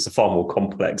generally, because it's a far more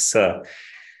complex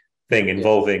thing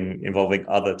involving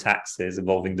other taxes,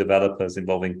 involving developers,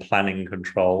 involving planning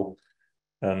control.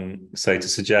 So to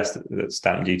suggest that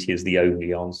stamp duty is the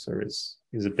only answer is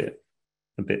a bit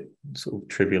sort of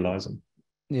trivializing.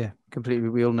 Yeah, completely.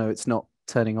 We all know it's not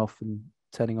turning off and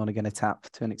turning on again a tap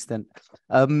to an extent.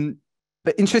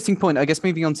 But interesting point, I guess,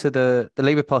 moving on to the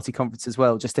Labour Party conference as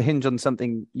well, just to hinge on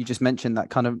something you just mentioned,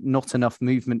 that kind of not enough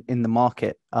movement in the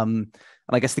market. And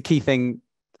I guess the key thing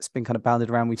that's been kind of bounded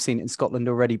around, we've seen it in Scotland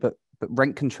already, but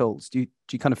rent controls, do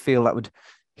you kind of feel that would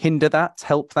hinder that,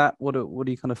 help that? What are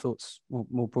your kind of thoughts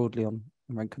more broadly on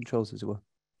rent controls as well?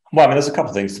 Well, I mean, there's a couple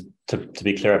of things to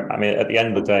be clear. I mean, at the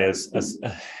end of the day, as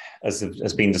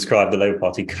has been described, the Labour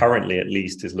Party currently, at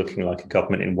least, is looking like a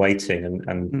government in waiting,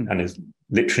 and is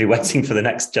literally waiting for the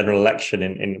next general election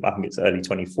in I think it's early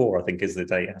 24, I think is the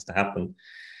day it has to happen.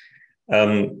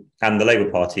 And the Labour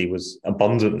Party was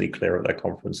abundantly clear at their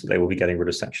conference that they will be getting rid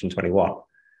of Section 21.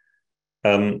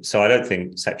 So I don't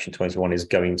think Section 21 is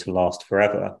going to last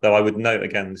forever. Though I would note,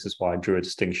 again, this is why I drew a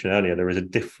distinction earlier, there is a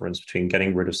difference between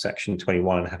getting rid of Section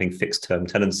 21 and having fixed term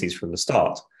tenancies from the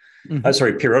start.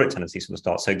 Mm-hmm. Periodic tenancies from the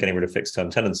start, so getting rid of fixed term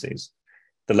tenancies.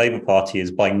 The Labour Party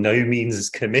is by no means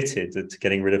as committed to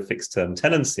getting rid of fixed term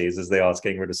tenancies as they are to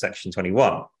getting rid of Section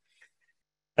 21.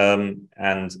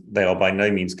 And they are by no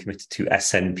means committed to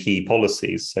SNP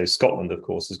policies. So Scotland, of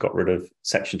course, has got rid of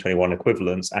Section 21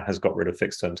 equivalents and has got rid of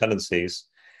fixed term tenancies.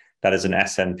 That is an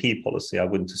SNP policy. I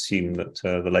wouldn't assume that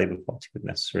the Labour Party would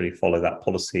necessarily follow that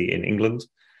policy in England.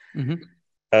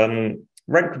 Mm-hmm.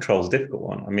 Rent control is a difficult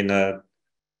one. I mean,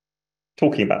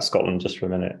 talking about Scotland just for a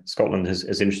minute, Scotland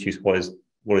has introduced what is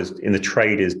in the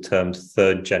trade is termed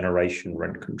third generation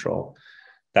rent control.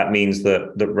 That means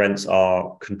that rents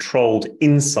are controlled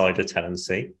inside a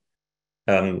tenancy,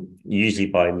 usually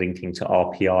by linking to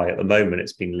RPI. At the moment,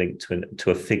 it's been linked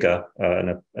to a figure,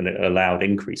 an allowed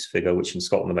increase figure, which in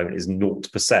Scotland at the moment is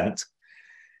 0%.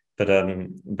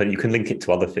 But you can link it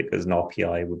to other figures, and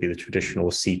RPI would be the traditional,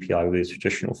 CPI would be the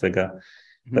traditional figure.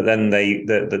 Mm-hmm. But then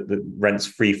the rents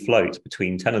free float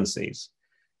between tenancies.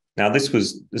 Now, this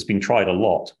has been tried a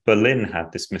lot. Berlin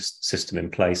had this system in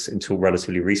place until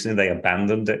relatively recently. They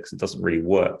abandoned it because it doesn't really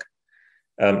work.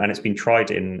 And it's been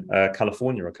tried in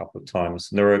California a couple of times.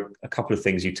 And there are a couple of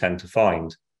things you tend to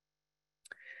find.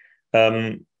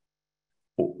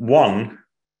 One,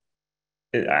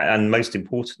 and most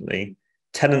importantly,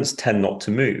 tenants tend not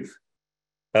to move.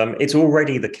 It's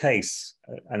already the case,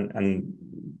 and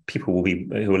people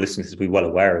who are listening to this will be well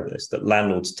aware of this, that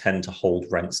landlords tend to hold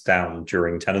rents down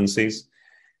during tenancies.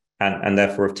 And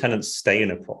therefore, if tenants stay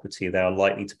in a property, they are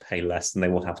likely to pay less than they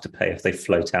will have to pay if they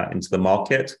float out into the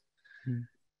market.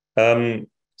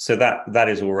 So that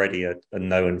is already a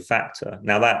known factor.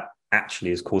 Now, that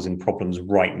actually is causing problems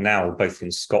right now, both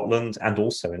in Scotland and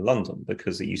also in London,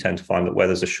 because you tend to find that where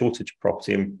there's a shortage of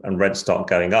property and rents start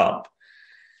going up,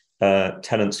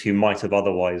 tenants who might have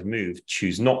otherwise moved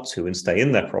choose not to and stay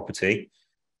in their property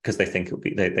because they think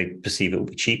they perceive it will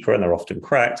be cheaper, and they're often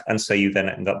correct. And so you then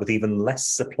end up with even less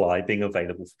supply being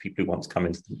available for people who want to come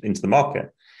into the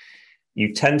market.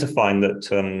 You tend to find that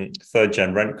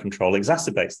third-gen rent control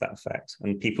exacerbates that effect,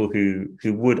 and people who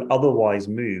would otherwise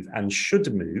move and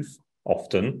should move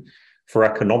often for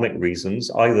economic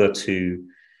reasons, either to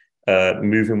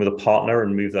move in with a partner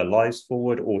and move their lives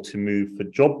forward, or to move for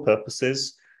job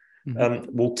purposes,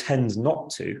 will tend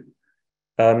not to,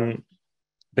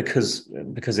 because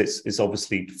it's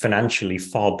obviously financially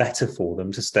far better for them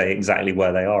to stay exactly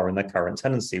where they are in their current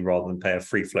tenancy rather than pay a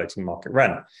free floating market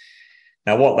rent.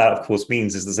 Now, what that, of course,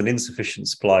 means is there's an insufficient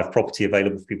supply of property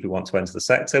available for people who want to enter the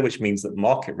sector, which means that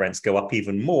market rents go up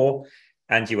even more,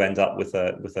 and you end up with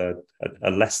a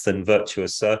less than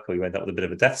virtuous circle. You end up with a bit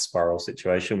of a death spiral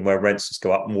situation where rents just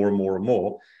go up more and more and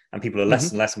more, and people are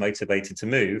less and less motivated to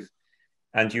move,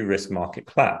 and you risk market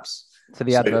collapse. So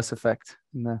the adverse effect.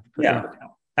 Yeah.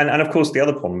 And of course, the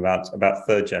other problem about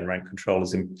third-gen rent control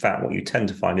is, in fact, what you tend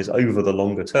to find is over the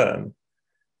longer term,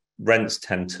 rents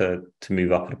tend to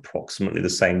move up at approximately the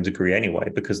same degree anyway,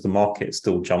 because the market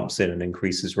still jumps in and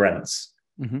increases rents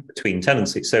between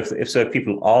tenancies. So if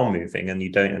people are moving and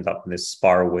you don't end up in this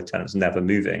spiral with tenants never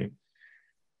moving,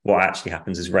 what actually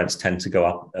happens is rents tend to go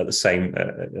up at the same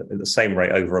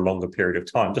rate over a longer period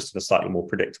of time, just in a slightly more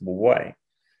predictable way.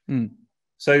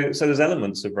 So there's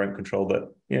elements of rent control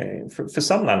that, for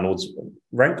some landlords,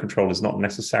 rent control is not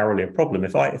necessarily a problem.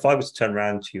 If I was to turn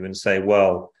around to you and say,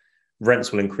 well,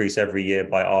 rents will increase every year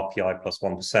by RPI plus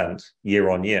 1% year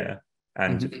on year,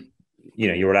 and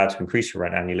you're allowed to increase your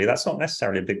rent annually, that's not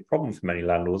necessarily a big problem for many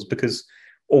landlords, because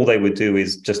all they would do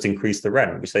is just increase the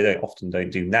rent, which they often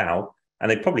don't do now, and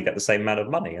they'd probably get the same amount of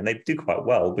money, and they'd do quite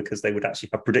well because they would actually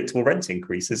have predictable rent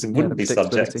increases and wouldn't be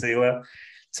subject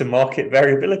to market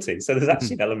variability. So there's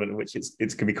actually an element in which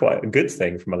it can be quite a good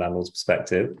thing from a landlord's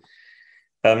perspective.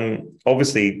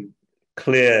 Obviously,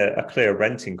 a clear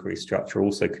rent increase structure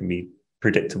also can be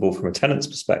predictable from a tenant's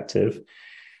perspective,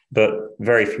 but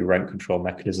very few rent control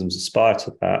mechanisms aspire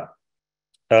to that.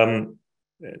 And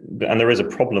there is a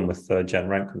problem with third-gen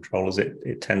rent control, as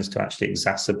it tends to actually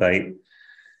exacerbate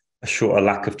a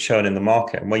lack of churn in the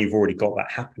market. And where you've already got that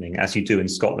happening, as you do in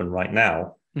Scotland right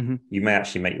now, you may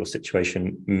actually make your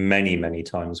situation many, many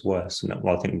times worse. And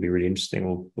what I think will be really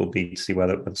interesting will be to see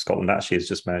whether Scotland actually has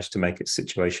just managed to make its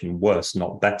situation worse,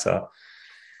 not better.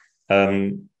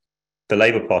 The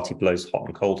Labour Party blows hot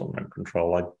and cold on rent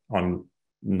control. I'm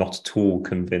not at all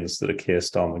convinced that a Keir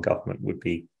Starmer government would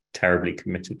be terribly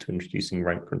committed to introducing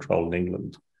rent control in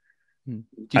England. Do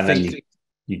you think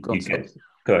you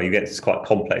get this quite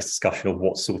complex discussion of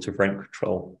what sort of rent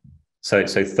control? So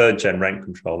third-gen rent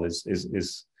control is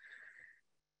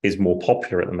more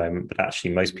popular at the moment, but actually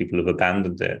most people have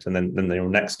abandoned it. And then your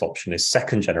next option is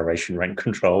second-generation rent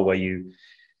control, where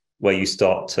you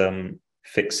start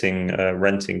fixing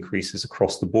rent increases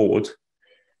across the board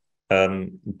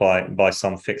by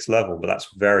some fixed level, but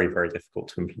that's very, very difficult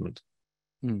to implement.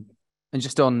 And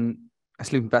just on,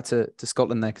 looping back to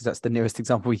Scotland there, because that's the nearest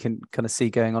example we can kind of see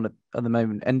going on at the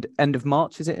moment. End of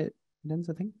March, is it?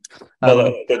 Ends, I think.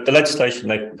 Well, the legislation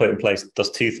they put in place does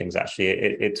two things actually.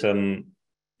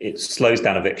 It slows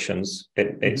down evictions.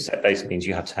 It basically means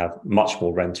you have to have much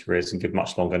more rent arrears and give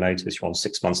much longer notice. You're on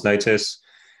 6 months' notice.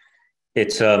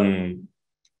 It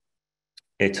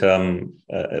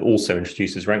also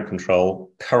introduces rent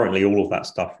control. Currently, all of that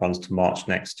stuff runs to March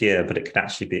next year, but it can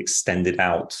actually be extended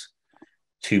out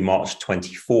to March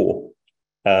 24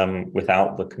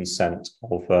 without the consent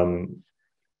of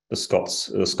the Scots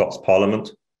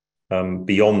Parliament.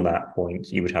 Beyond that point,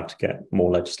 you would have to get more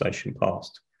legislation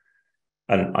passed.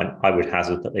 And I would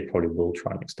hazard that they probably will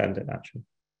try and extend it, actually.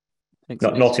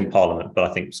 Not in Parliament, but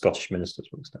I think Scottish ministers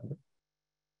will extend it.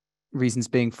 Reasons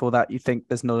being for that, you think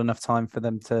there's not enough time for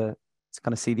them to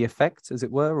kind of see the effect, as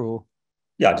it were, or?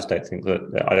 Yeah, I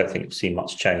don't think you'll see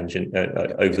much change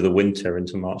over the winter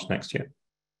into March next year.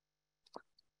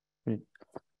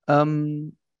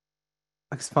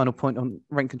 I guess final point on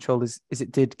rent control is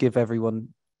it did give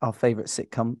everyone our favorite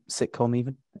sitcom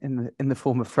even in the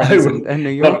form of Friends and New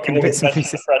York and bits and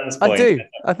pieces. I do.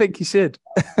 I think you should.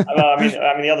 I mean,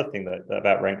 the other thing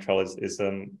about rent control is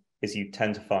you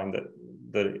tend to find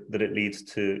that it leads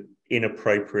to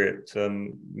inappropriate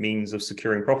means of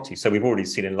securing property. So we've already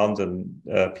seen in London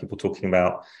people talking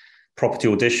about property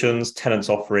auditions, tenants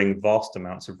offering vast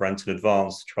amounts of rent in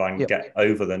advance to try and get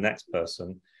over the next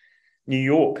person. New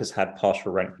York has had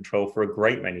partial rent control for a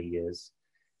great many years,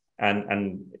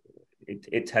 and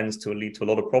it tends to lead to a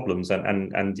lot of problems.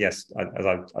 And yes, as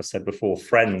I said before,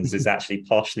 Friends is actually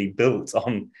partially built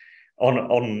on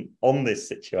this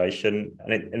situation,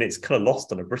 and it's kind of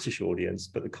lost on a British audience,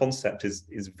 but the concept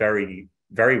is very,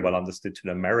 very well understood to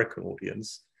an American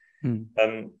audience.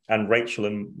 And Rachel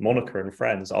and Monica and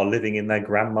Friends are living in their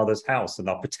grandmother's house and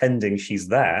are pretending she's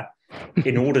there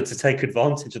in order to take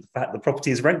advantage of the fact the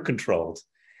property is rent controlled.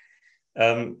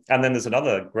 And then there's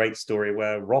another great story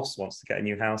where Ross wants to get a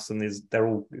new house, and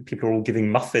people are all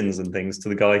giving muffins and things to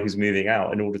the guy who's moving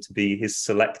out in order to be his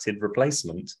selected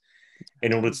replacement,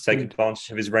 in order to take advantage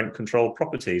of his rent controlled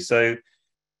property. So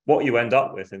what you end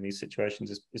up with in these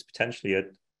situations is potentially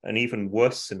an even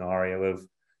worse scenario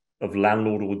of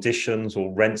landlord auditions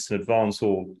or rents in advance,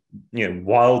 or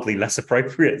wildly less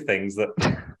appropriate things that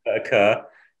occur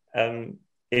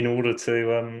in order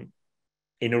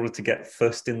to get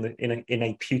first in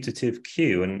a putative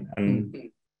queue,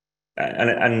 and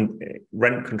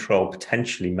rent control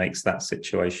potentially makes that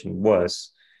situation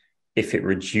worse if it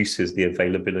reduces the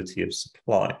availability of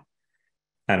supply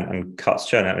and cuts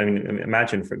churn. I mean,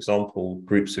 imagine, for example,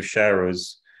 groups of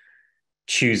sharers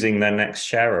choosing their next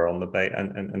sharer on the bay,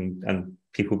 and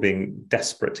people being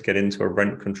desperate to get into a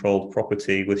rent-controlled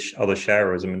property with other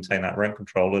sharers and maintain that rent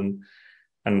control,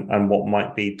 and what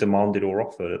might be demanded or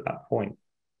offered at that point.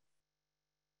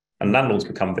 And landlords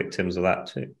become victims of that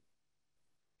too.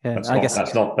 Yeah,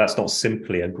 that's not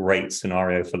simply a great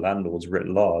scenario for landlords writ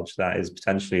large. That is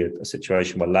potentially a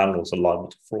situation where landlords are liable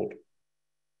to fraud.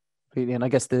 And I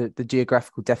guess the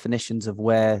geographical definitions of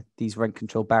where these rent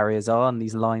control barriers are and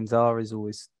these lines are is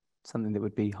always something that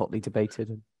would be hotly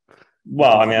debated.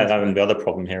 Well, I mean, the other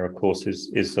problem here, of course,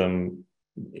 is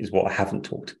what I haven't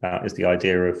talked about, is the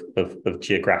idea of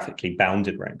geographically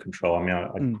bounded rent control. I mean,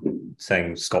 I'm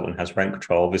saying Scotland has rent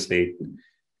control. Obviously,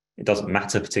 it doesn't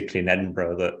matter, particularly in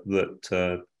Edinburgh,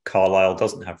 that Carlisle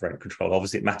doesn't have rent control.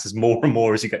 Obviously, it matters more and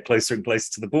more as you get closer and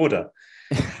closer to the border.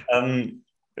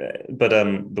 But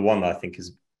the one that I think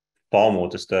is far more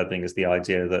disturbing is the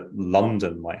idea that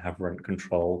London might have rent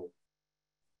control,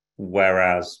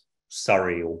 whereas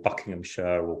Surrey or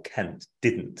Buckinghamshire or Kent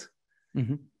didn't.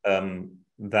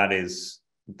 That is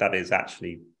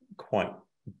actually quite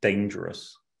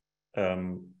dangerous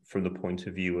from the point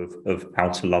of view of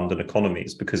outer London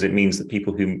economies, because it means that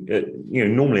people who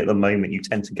normally at the moment you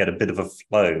tend to get a bit of a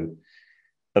flow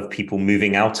of people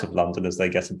moving out of London as they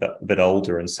get a bit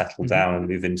older and settle down and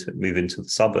move into the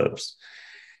suburbs.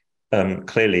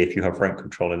 Clearly, if you have rent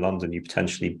control in London, you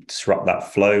potentially disrupt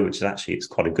that flow, which is actually, it's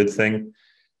quite a good thing.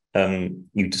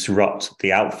 You disrupt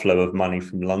the outflow of money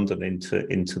from London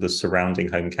into the surrounding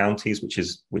home counties, which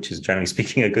is generally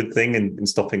speaking a good thing in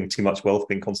stopping too much wealth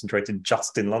being concentrated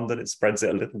just in London. It spreads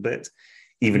it a little bit,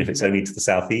 even if it's only to the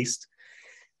southeast.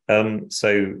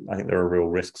 So I think there are real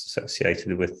risks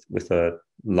associated with a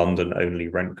London-only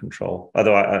rent control.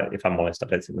 Although, if I'm honest, I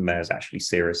don't think the mayor's actually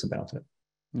serious about it.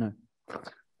 No.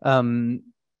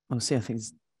 We'll see. I think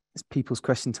it's people's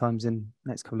question times in the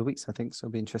next couple of weeks, I think. So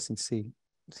it'll be interesting to see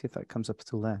if that comes up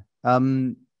at all there.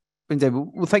 David,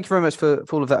 well, thank you very much for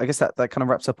all of that. I guess that kind of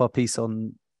wraps up our piece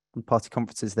on party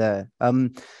conferences there.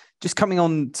 Just coming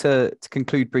on to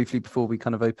conclude briefly before we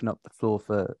kind of open up the floor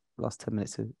for the last 10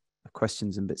 minutes of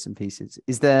questions and bits and pieces.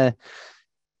 Is there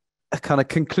a kind of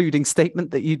concluding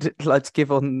statement that you'd like to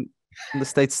give on the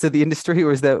status of the industry,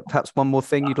 or is there perhaps one more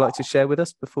thing you'd like to share with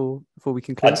us before we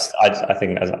conclude? I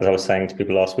think, as I was saying to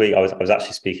people last week, I was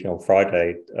actually speaking on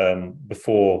Friday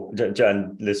before,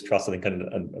 and Liz Truss, I think,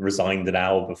 resigned an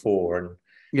hour before,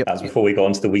 and that was before we got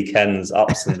into the weekend's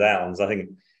ups and downs. I think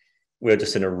we're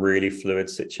just in a really fluid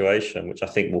situation, which I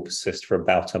think will persist for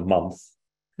about a month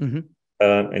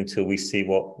until we see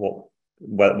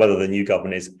whether the new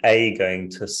government is going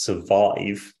to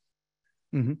survive,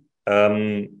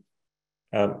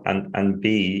 and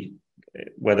B,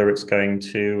 whether it's going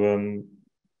to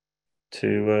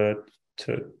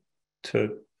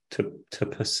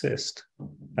persist,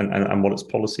 and what its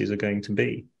policies are going to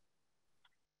be.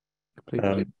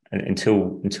 And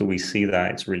until we see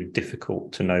that, it's really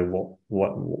difficult to know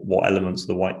what elements of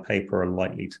the white paper are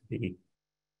likely to be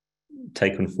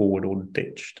taken forward or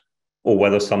ditched, or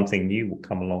whether something new will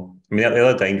come along. I mean, the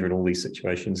other danger in all these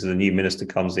situations is a new minister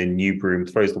comes in, new broom,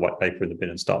 throws the white paper in the bin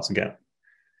and starts again.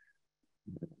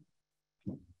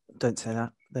 Don't say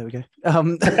that. There we go.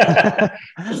 Well,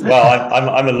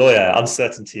 I'm a lawyer.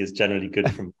 Uncertainty is generally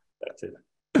good from perspective.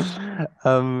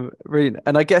 Brilliant.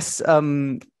 And I guess,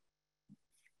 do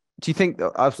you think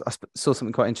I saw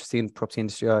something quite interesting in the property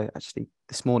industry actually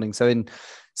this morning? So in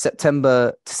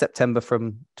September to September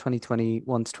from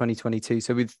 2021 to 2022,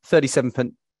 so with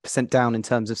 37% down in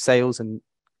terms of sales and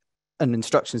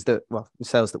instructions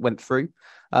sales that went through.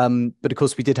 But of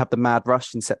course, we did have the mad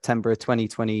rush in September of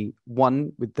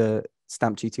 2021 with the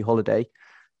stamp duty holiday.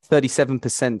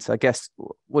 37%, I guess.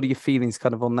 What are your feelings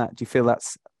kind of on that? Do you feel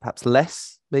that's perhaps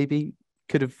less? Maybe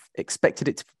could have expected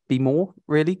it to be more,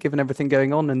 really, given everything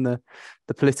going on in the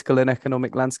political and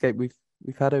economic landscape we've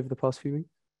had over the past few weeks?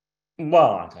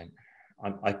 Well,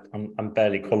 I'm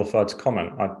barely qualified to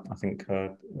comment. I think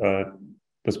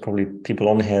there's probably people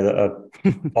on here that are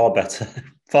far better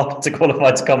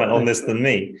qualified to comment on this than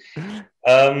me.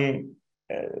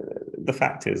 The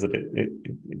fact is that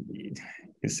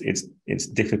it's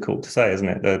difficult to say, isn't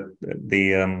it?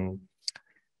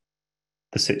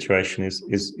 The situation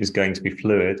is going to be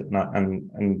fluid,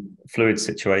 and fluid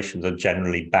situations are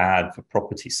generally bad for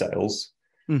property sales.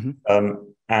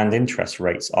 And interest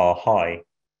rates are high,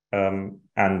 and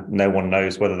no one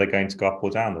knows whether they're going to go up or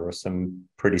down. There are some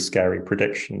pretty scary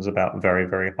predictions about very,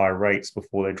 very high rates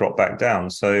before they drop back down.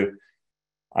 So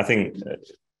I think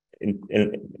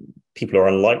people are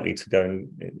unlikely to go and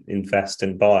invest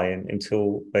and buy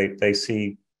until they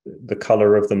see the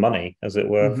colour of the money, as it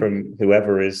were, from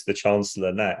whoever is the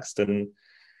chancellor next, and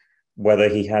whether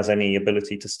he has any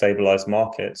ability to stabilise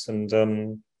markets and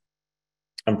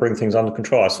bring things under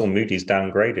control. I saw Moody's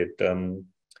downgraded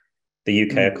the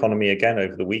UK economy again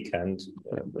over the weekend,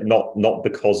 not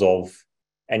because of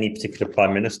any particular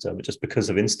prime minister, but just because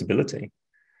of instability.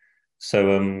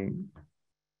 So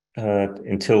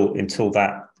until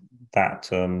that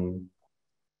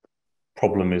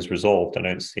problem is resolved, I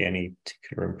don't see any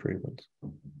particular improvement.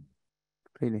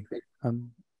 Completely.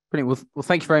 Brilliant. Well,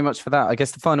 thank you very much for that. I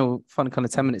guess the final kind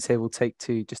of 10 minutes here we'll take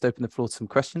to just open the floor to some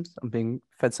questions. I'm being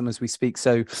fed some as we speak.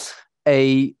 So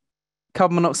a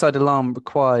carbon monoxide alarm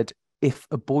required if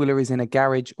a boiler is in a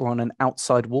garage or on an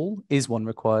outside wall? Is one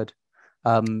required?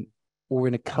 Or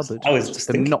in a cupboard? I was just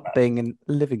them not being in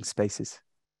living spaces.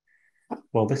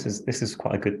 Well, this is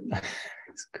quite a good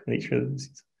nature.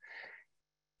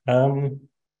 Well,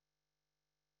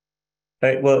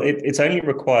 it's only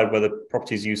required whether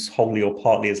property is used wholly or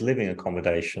partly as living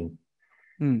accommodation,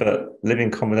 but living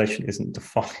accommodation isn't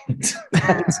defined.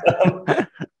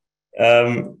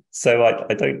 So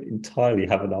I don't entirely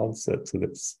have an answer to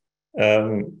this.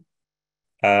 In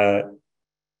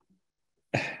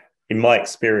my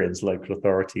experience, local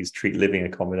authorities treat living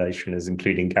accommodation as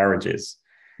including garages.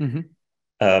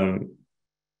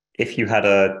 If you had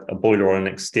a boiler on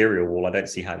an exterior wall, I don't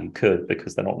see how you could,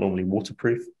 because they're not normally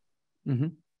waterproof.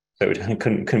 So it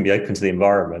couldn't be open to the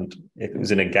environment. If it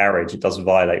was in a garage, it does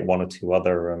violate one or two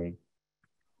other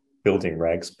building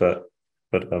regs, but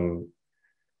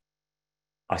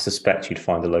I suspect you'd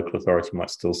find the local authority might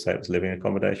still say it was living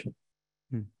accommodation.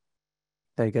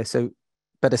 There you go. So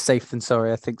better safe than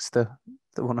sorry, I think's the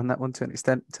one on that one to an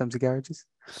extent in terms of garages.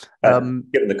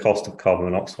 Given the cost of carbon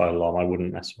monoxide alarm, I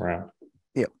wouldn't mess around.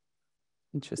 Yeah.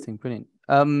 Interesting. Brilliant.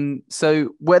 So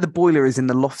where the boiler is in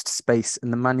the loft space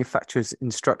and the manufacturer's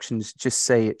instructions just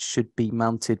say it should be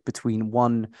mounted between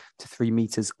 1 to 3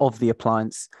 meters of the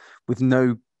appliance with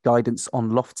no guidance on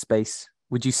loft space,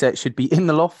 would you say it should be in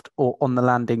the loft or on the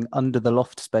landing under the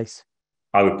loft space?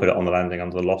 I would put it on the landing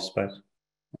under the loft space.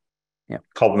 Yeah.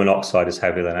 Carbon monoxide is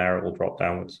heavier than air, it will drop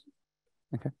downwards.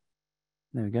 Okay.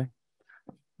 There we go.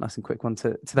 Nice and quick one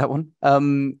to that one.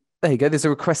 There you go. There's a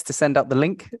request to send out the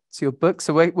link to your book.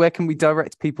 So where can we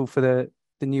direct people for the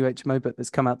new HMO book that's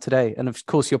come out today? And of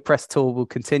course, your press tour will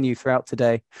continue throughout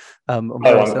today. I hope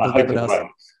it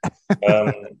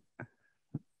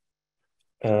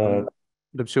won't.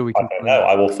 I'm sure we can. I don't know.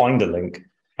 I will find a link.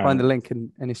 Find the link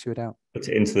and issue it out. Put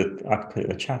it into I can put it in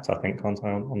the chat, I think, can't I,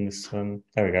 on this? There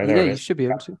we go. There you should be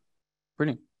able to.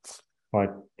 Brilliant.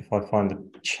 If I find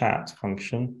the chat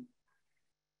function,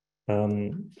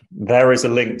 there is a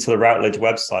link to the Routledge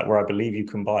website where I believe you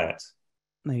can buy it.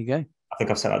 There you go. I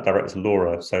think I've sent that directly to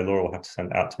Laura, so Laura will have to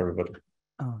send it out to everybody.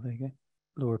 Oh, there you go.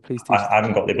 Laura, please do. I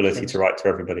haven't got the ability to write to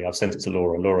everybody. I've sent it to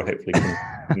Laura. Laura hopefully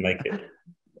can make it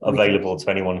available to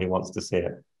anyone who wants to see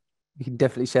it. We can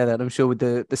definitely share that. I'm sure with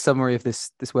the summary of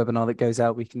this webinar that goes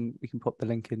out, we can pop the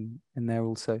link in there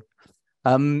also.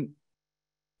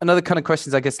 Another kind of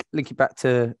questions, I guess, linking back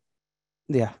to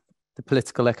the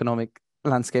political economic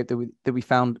landscape that we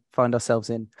find ourselves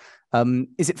in.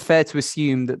 Is it fair to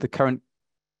assume that the current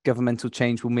governmental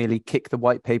change will merely kick the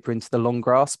white paper into the long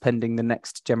grass pending the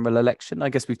next general election? I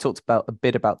guess we've talked a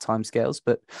bit about timescales,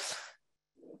 but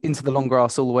into the long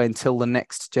grass all the way until the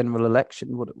next general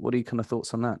election. What are your kind of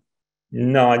thoughts on that?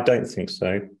 No, I don't think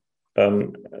so.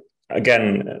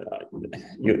 Again,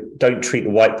 you don't treat the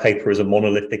white paper as a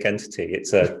monolithic entity.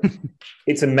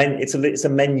 It's a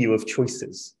menu of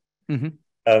choices.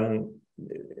 Mm-hmm.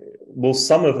 Will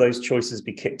some of those choices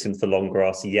be kicked into the long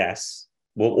grass? Yes.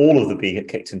 Will all of them be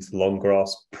kicked into the long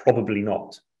grass? Probably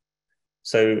not.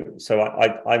 So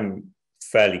I'm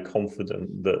fairly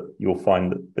confident that you'll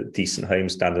find that the decent home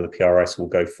standard, the PRS, will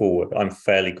go forward. I'm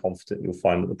fairly confident you'll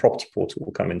find that the property portal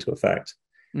will come into effect.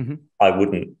 Mm-hmm. I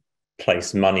wouldn't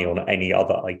place money on any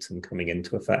other item coming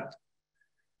into effect.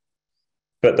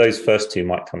 But those first two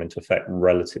might come into effect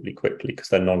relatively quickly because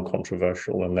they're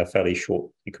non-controversial and they're fairly short.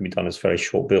 You can be done as very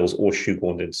short bills or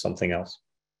shoehorned into something else.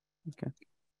 Okay.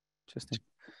 Interesting.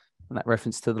 And that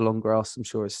reference to the long grass, I'm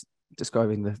sure, is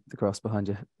describing the grass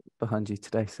behind you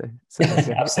today. So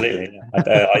absolutely.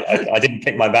 Yeah. I didn't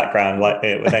pick my background like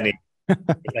with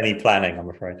any planning, I'm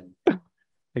afraid. There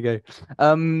you go.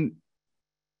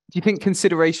 Do you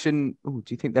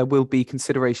think there will be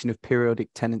consideration of periodic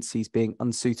tenancies being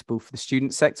unsuitable for the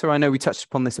student sector? I know we touched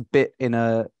upon this a bit in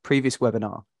a previous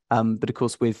webinar, but of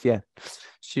course with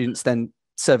students then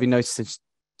serving notice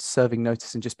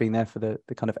and just being there for the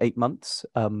kind of 8 months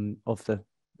of the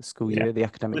school year, the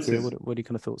academic year. What are your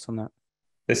kind of thoughts on that?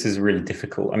 This is really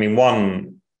difficult. I mean,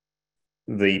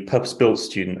 the purpose-built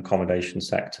student accommodation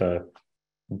sector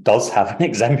does have an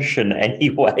exemption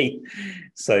anyway.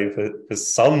 So for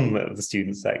some of the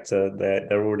student sector,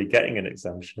 they're already getting an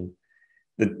exemption.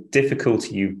 The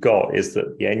difficulty you've got is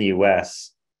that the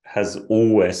NUS has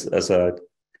always, as a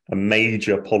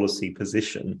major policy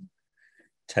position,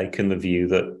 taken the view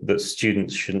that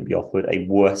students shouldn't be offered a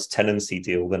worse tenancy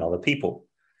deal than other people.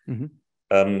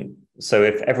 Mm-hmm. So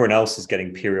if everyone else is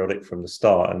getting periodic from the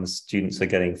start and the students are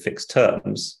getting fixed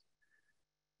terms,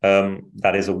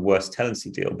 that is a worse tenancy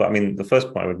deal. But I mean, the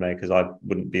first point I would make is I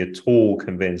wouldn't be at all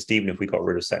convinced, even if we got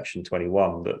rid of Section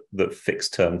 21, that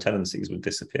fixed term tenancies would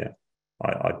disappear.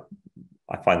 I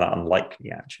find that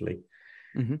unlikely, actually.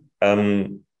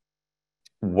 Mm-hmm.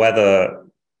 Whether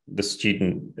the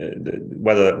student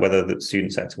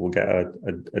sector will get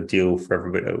a deal for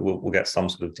everybody, will get some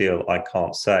sort of deal, I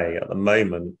can't say. At the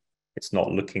moment, it's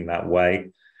not looking that way.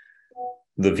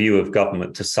 The view of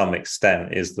government, to some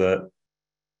extent, is that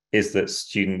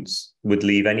students would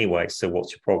leave anyway. So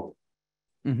what's your problem?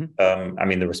 Mm-hmm. I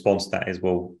mean, the response to that is,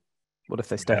 well, what if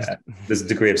they stay? There's a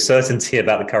degree of certainty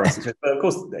about the current situation, but of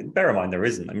course, bear in mind there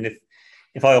isn't. I mean,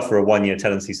 if I offer a 1-year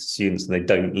tenancy to students and they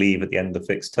don't leave at the end of the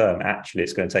fixed term, actually,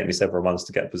 it's going to take me several months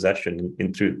to get possession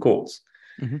in through the courts.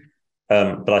 Mm-hmm.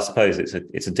 But I suppose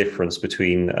it's a difference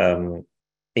between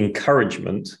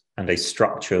encouragement and a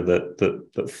structure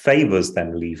that favours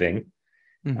them leaving,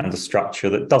 mm-hmm. and a structure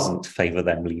that doesn't favour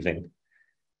them leaving.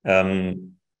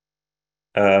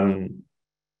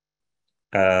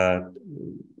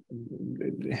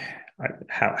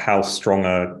 How strong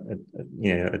a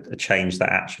change that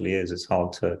actually is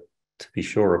hard to be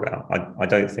sure about. I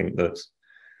don't think the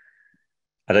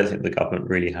government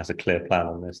really has a clear plan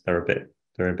on this. They're a bit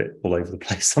all over the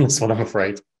place on this one, I'm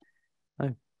afraid.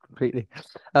 Oh, completely.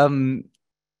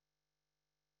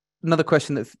 Another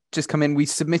question that's just come in. We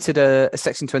submitted a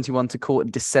Section 21 to court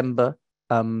in December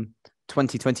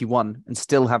 2021 and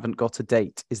still haven't got a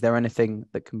date. Is there anything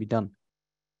that can be done?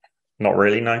 Not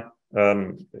really, no. I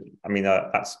mean,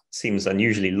 that seems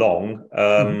unusually long.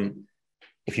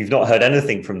 If you've not heard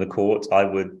anything from the court, I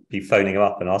would be phoning them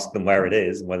up and ask them where it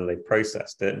is and whether they've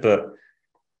processed it. But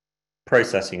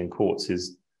processing in courts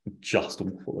is just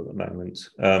awful at the moment.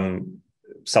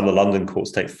 Some of the London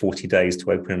courts take 40 days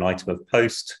to open an item of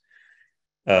post.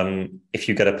 If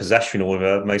you get a possession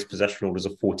order, most possession orders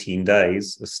are 14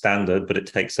 days as standard, but it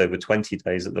takes over 20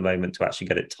 days at the moment to actually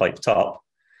get it typed up.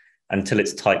 Until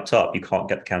it's typed up, you can't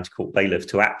get the county court bailiff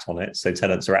to act on it. So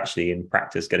tenants are actually in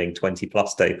practice getting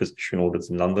 20+ day possession orders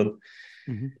in London.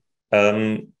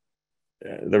 Mm-hmm.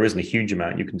 There isn't a huge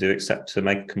amount you can do except to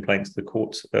make a complaint to the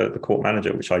court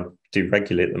manager, which I do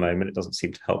regularly at the moment. It doesn't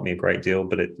seem to help me a great deal,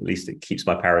 but at least it keeps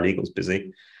my paralegals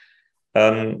busy.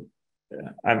 And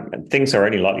things are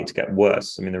only likely to get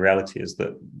worse. I mean, the reality is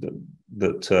that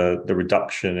the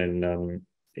reduction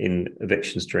in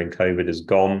evictions during COVID is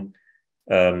gone.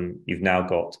 You've now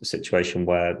got a situation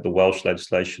where the Welsh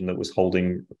legislation that was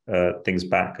holding things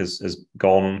back has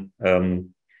gone.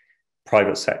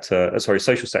 Social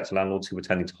sector landlords who were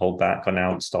tending to hold back are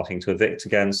now starting to evict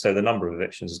again. So the number of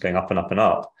evictions is going up and up and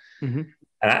up. Mm-hmm.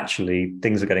 And actually,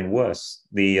 things are getting worse.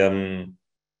 The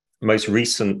most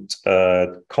recent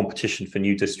competition for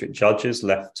new district judges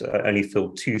only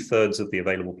filled 2/3 of the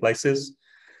available places.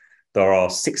 There are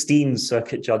 16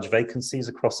 circuit judge vacancies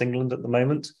across England at the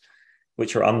moment,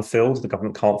 which are unfilled. The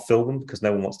government can't fill them because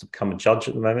no one wants to become a judge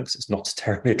at the moment because it's not a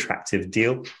terribly attractive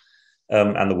deal.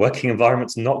 And the working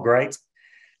environment's not great.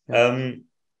 So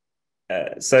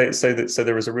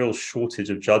there is a real shortage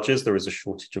of judges. There is a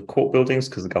shortage of court buildings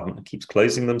because the government keeps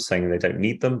closing them, saying they don't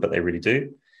need them, but they really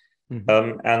do.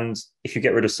 Mm-hmm. And if you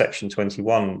get rid of Section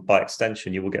 21, by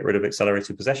extension, you will get rid of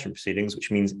accelerated possession proceedings,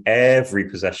 which means every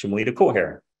possession will need a court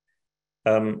hearing,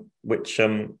 which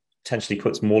potentially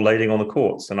puts more loading on the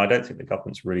courts. And I don't think the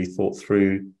government's really thought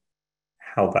through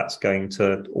how that's going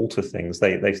to alter things.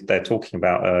 They're talking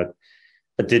about a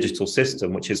digital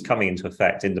system which is coming into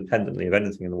effect independently of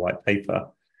anything in the white paper,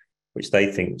 which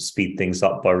they think speed things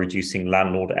up by reducing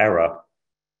landlord error.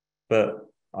 But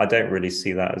I don't really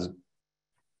see that as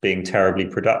being terribly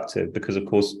productive because, of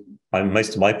course,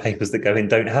 most of my papers that go in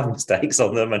don't have mistakes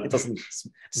on them, and it doesn't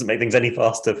make things any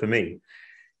faster for me.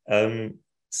 I'm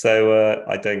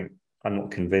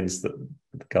not convinced that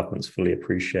the government's fully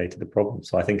appreciated the problem.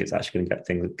 So I think it's actually going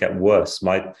to get worse.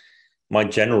 My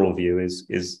general view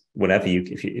is whenever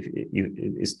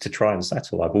is to try and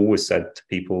settle. I've always said to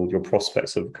people, your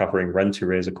prospects of covering rent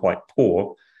arrears are quite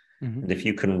poor. Mm-hmm. And if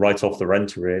you can write off the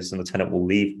rent arrears and the tenant will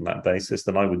leave on that basis,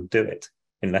 then I would do it,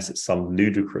 unless it's some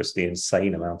ludicrously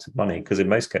insane amount of money, because in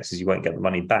most cases you won't get the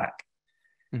money back.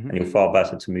 Mm-hmm. And you're far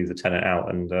better to move the tenant out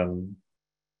and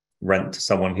rent to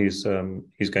someone who's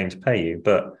going to pay you.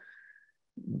 But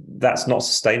that's not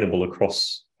sustainable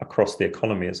across the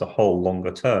economy as a whole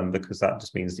longer term, because that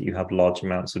just means that you have large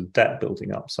amounts of debt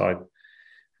building up. So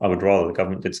I would rather the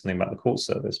government did something about the court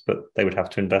service, but they would have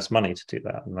to invest money to do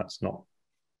that, and that's not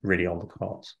really on the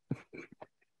cards.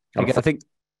 Okay, I think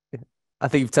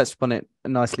you've touched upon it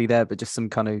nicely there, but just some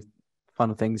kind of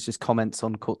final things, just comments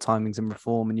on court timings and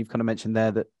reform. And you've kind of mentioned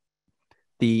there that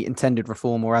the intended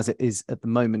reform, or as it is at the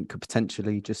moment, could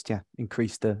potentially just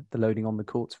increase the loading on the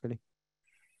courts, really.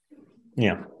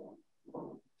 Yeah.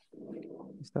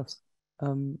 Stuff.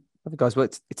 Other guys, well,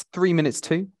 it's 3 minutes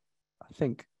to. I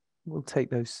think we'll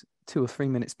take those 2 or 3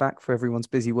 minutes back for everyone's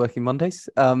busy working Mondays.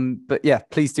 But yeah,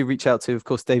 please do reach out to, of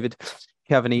course, David, if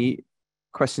you have any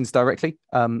questions directly,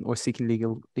 or seeking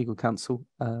legal counsel,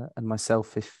 and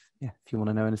myself if you want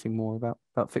to know anything more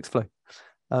about Fixflo.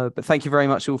 But thank you very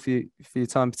much all for your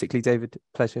time, particularly David.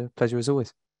 Pleasure as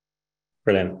always.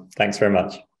 Brilliant. Thanks very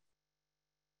much.